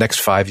in the next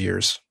 5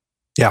 years.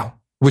 Yeah.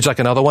 Would you like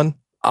another one?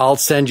 I'll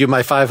send you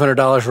my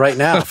 $500 right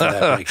now for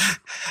that week.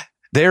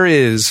 There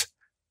is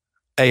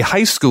a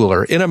high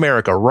schooler in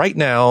America right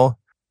now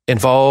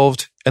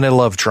involved in a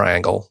love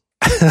triangle.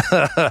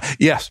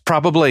 Yes,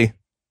 probably.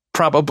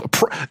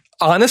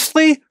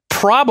 Honestly,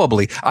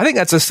 probably. I think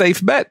that's a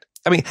safe bet.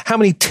 I mean, how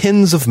many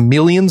tens of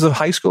millions of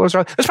high schoolers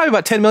are there? There's probably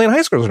about 10 million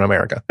high schoolers in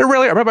America. There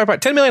really are probably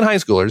about 10 million high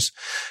schoolers.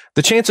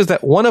 The chances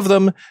that one of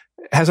them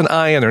has an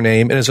I in their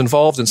name and is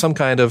involved in some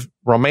kind of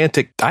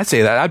romantic, I'd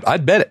say that.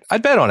 I'd bet it.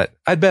 I'd bet on it.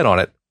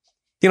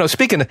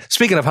 Speaking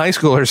of high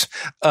schoolers,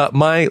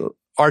 my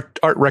art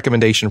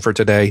recommendation for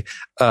today.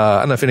 I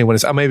don't know if anyone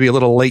is, I may be a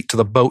little late to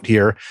the boat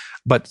here,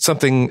 but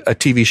a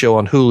TV show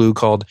on Hulu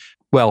called,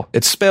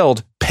 it's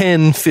spelled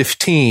Pen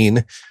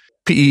 15,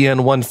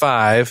 PEN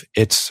 15.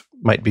 It's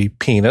might be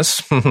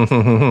penis,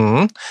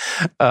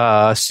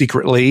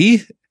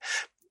 secretly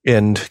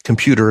in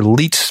computer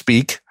leet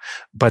speak,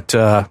 but,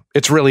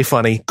 it's really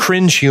funny.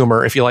 Cringe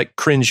humor. If you like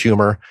cringe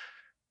humor,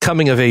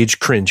 coming of age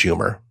cringe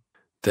humor.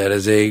 That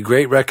is a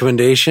great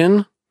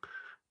recommendation.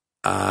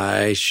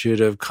 I should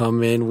have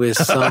come in with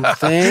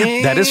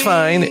something. That is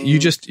fine. You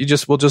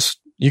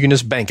can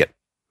just bank it.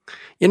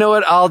 You know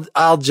what?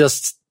 I'll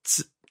just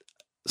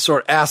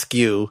sort of ask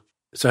you.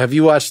 So have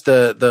you watched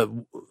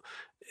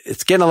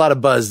it's getting a lot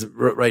of buzz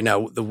right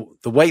now.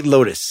 The White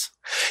Lotus.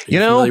 Are you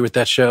familiar with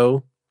that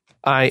show?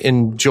 I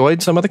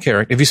enjoyed some of the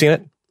characters. Have you seen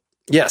it?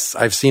 Yes,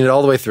 I've seen it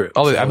all the way through.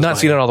 I've not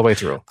seen it all the way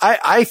through.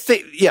 I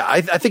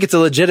think it's a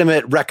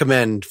legitimate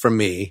recommend from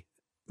me.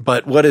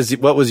 But what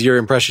was your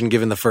impression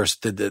given the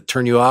first? Did it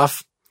turn you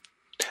off?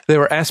 There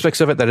were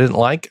aspects of it that I didn't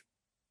like.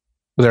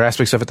 There are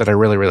aspects of it that I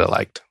really, really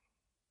liked.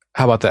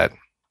 How about that?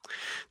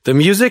 The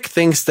music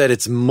thinks that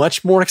it's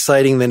much more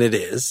exciting than it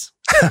is.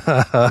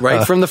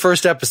 Right from the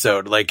first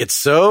episode. It's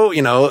so,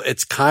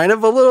 it's kind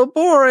of a little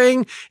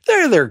boring.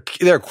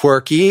 They're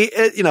quirky.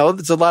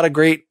 There's a lot of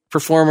great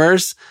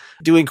performers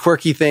doing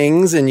quirky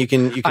things and you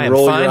can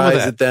roll your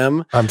eyes at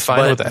them. I'm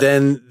fine with that. But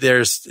then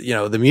there's,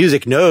 the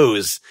music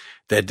knows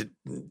that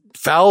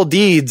foul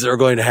deeds are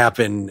going to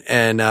happen.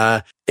 And,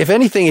 if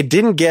anything, it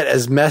didn't get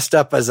as messed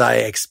up as I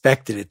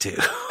expected it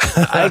to.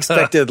 I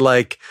expected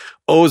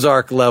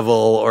Ozark level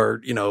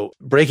or,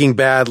 Breaking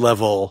Bad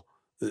level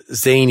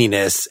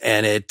zaniness.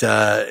 And it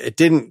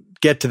didn't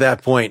get to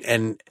that point.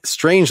 And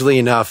strangely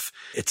enough,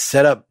 it's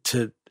set up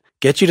to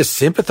get you to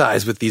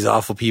sympathize with these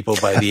awful people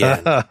by the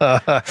end,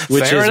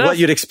 which is what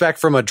you'd expect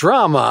from a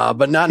drama,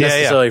 but not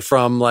necessarily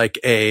from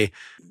a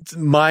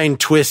mind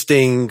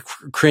twisting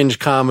cringe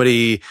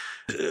comedy,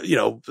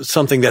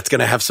 something that's going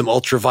to have some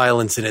ultra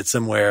violence in it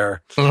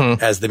somewhere,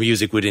 as the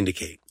music would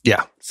indicate.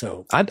 Yeah.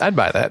 So I'd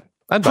buy that.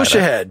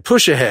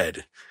 Push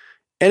ahead.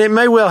 And it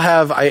may well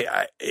have,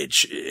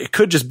 it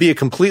could just be a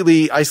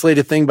completely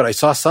isolated thing, but I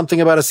saw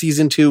something about a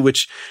season 2,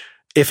 which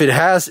if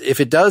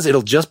it does,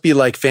 it'll just be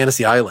like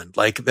Fantasy Island,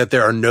 that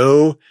there are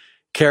no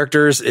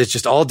characters. It's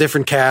just all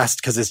different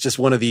cast because it's just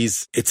one of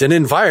these. It's an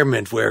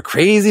environment where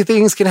crazy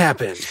things can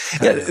happen.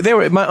 Yeah, they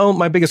were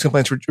my biggest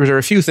complaints. There were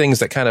a few things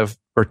that kind of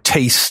were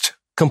taste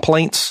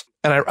complaints,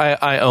 and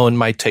I own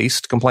my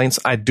taste complaints.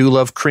 I do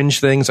love cringe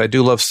things. I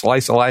do love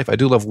slice of life. I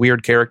do love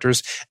weird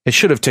characters. It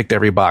should have ticked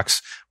every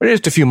box. But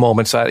just a few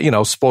moments,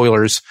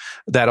 spoilers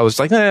that I was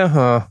like,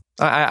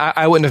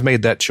 I wouldn't have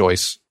made that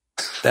choice.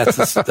 That's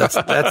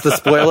the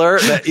spoiler.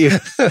 That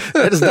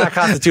does not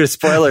constitute a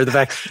spoiler. The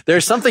fact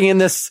there's something in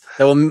this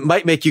that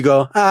might make you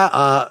go,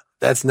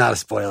 that's not a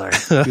spoiler.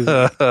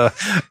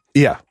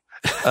 Yeah.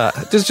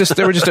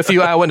 There were just a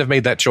few I wouldn't have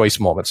made that choice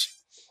moments.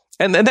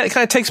 And that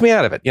kind of takes me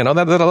out of it.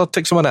 That'll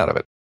take someone out of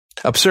it.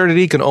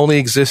 Absurdity can only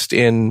exist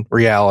in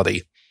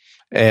reality.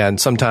 And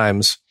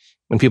sometimes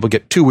when people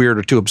get too weird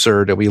or too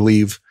absurd, we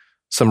leave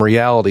some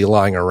reality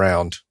lying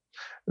around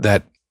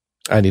that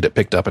I need it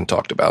picked up and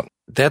talked about.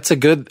 That's a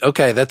good,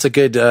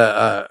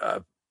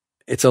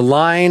 it's a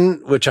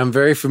line which I'm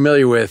very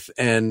familiar with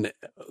and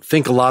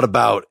think a lot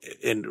about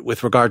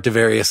with regard to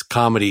various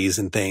comedies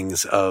and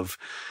things of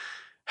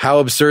how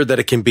absurd that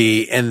it can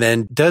be. And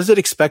then does it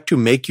expect to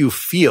make you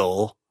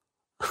feel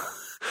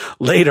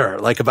later,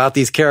 like about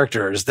these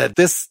characters, that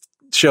this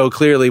show,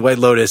 clearly White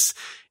Lotus,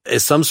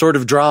 is some sort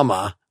of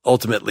drama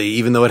ultimately,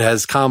 even though it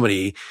has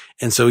comedy.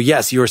 And so,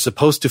 yes, you are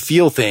supposed to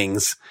feel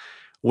things.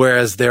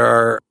 Whereas there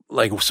are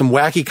like some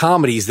wacky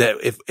comedies that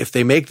if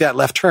they make that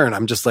left turn,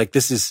 I'm just like,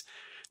 this is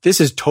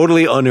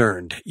totally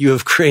unearned. You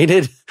have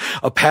created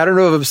a pattern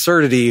of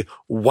absurdity.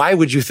 Why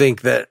would you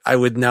think that I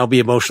would now be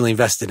emotionally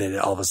invested in it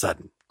all of a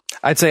sudden?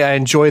 I'd say I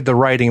enjoyed the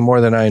writing more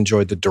than I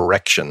enjoyed the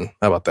direction.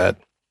 How about that?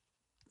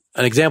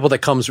 An example that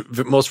comes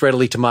most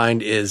readily to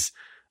mind is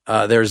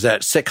there's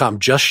that sitcom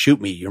Just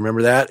Shoot Me. You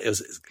remember that? It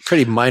was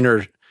pretty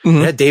minor.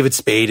 Mm-hmm. It had David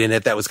Spade in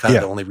it. That was kind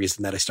of the only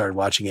reason that I started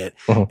watching it.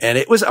 Mm-hmm. And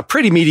it was a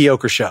pretty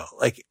mediocre show.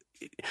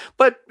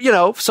 But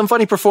some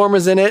funny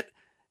performers in it,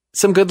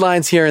 some good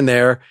lines here and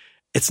there.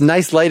 It's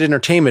nice light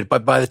entertainment.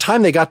 But by the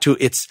time they got to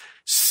its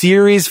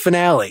series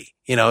finale,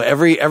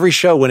 every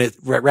show when it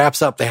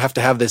wraps up, they have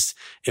to have this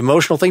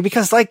emotional thing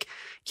because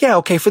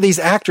for these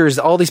actors,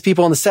 all these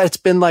people on the set, it's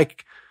been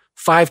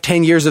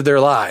 5-10 years of their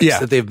lives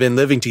that they've been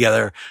living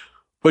together.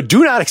 But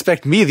do not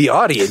expect me, the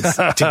audience,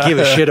 to give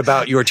a shit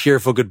about your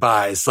tearful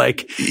goodbyes.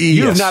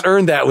 You have not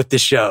earned that with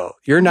this show.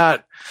 You're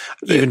not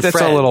even That's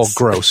friends. A little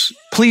gross.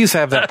 Please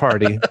have that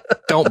party.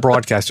 Don't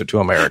broadcast it to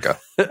America.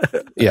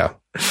 Yeah.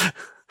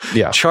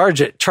 Yeah.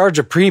 Charge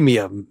a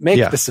premium.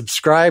 Make the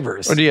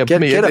subscribers. Get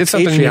it's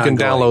something you can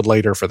download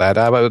later for that.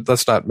 But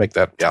let's not make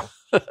that. Yeah.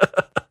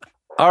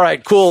 All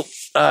right. Cool.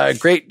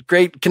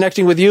 Great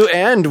connecting with you.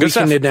 And we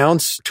can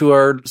announce to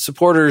our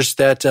supporters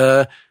that,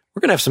 we're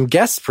going to have some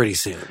guests pretty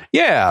soon.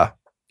 Yeah.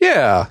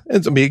 Yeah.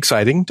 It'll be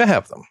exciting to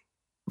have them.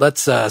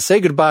 Let's say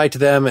goodbye to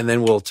them, and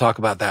then we'll talk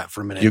about that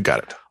for a minute. You got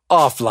it.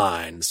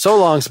 Offline. So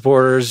long,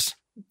 supporters.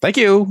 Thank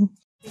you.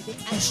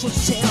 I should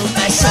sell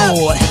my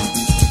soul.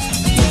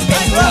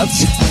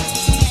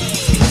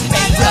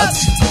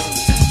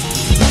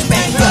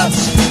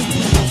 Bankrupt.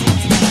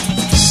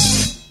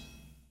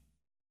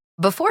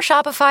 Before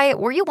Shopify,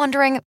 were you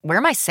wondering, where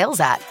are my sales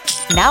at?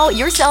 Now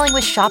you're selling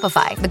with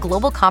Shopify, the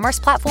global commerce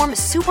platform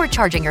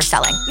supercharging your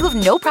selling. You have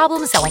no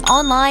problem selling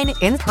online,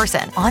 in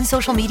person, on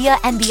social media,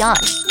 and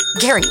beyond.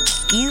 Gary,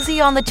 easy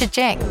on the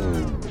cha-ching.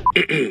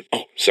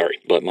 Oh, sorry,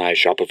 but my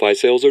Shopify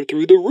sales are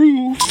through the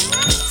roof.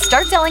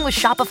 Start selling with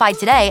Shopify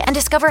today and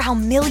discover how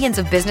millions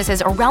of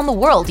businesses around the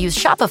world use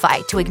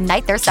Shopify to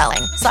ignite their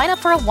selling. Sign up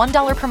for a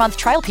 $1 per month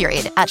trial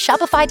period at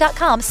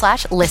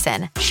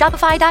shopify.com/listen.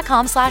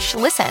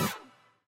 Shopify.com/listen.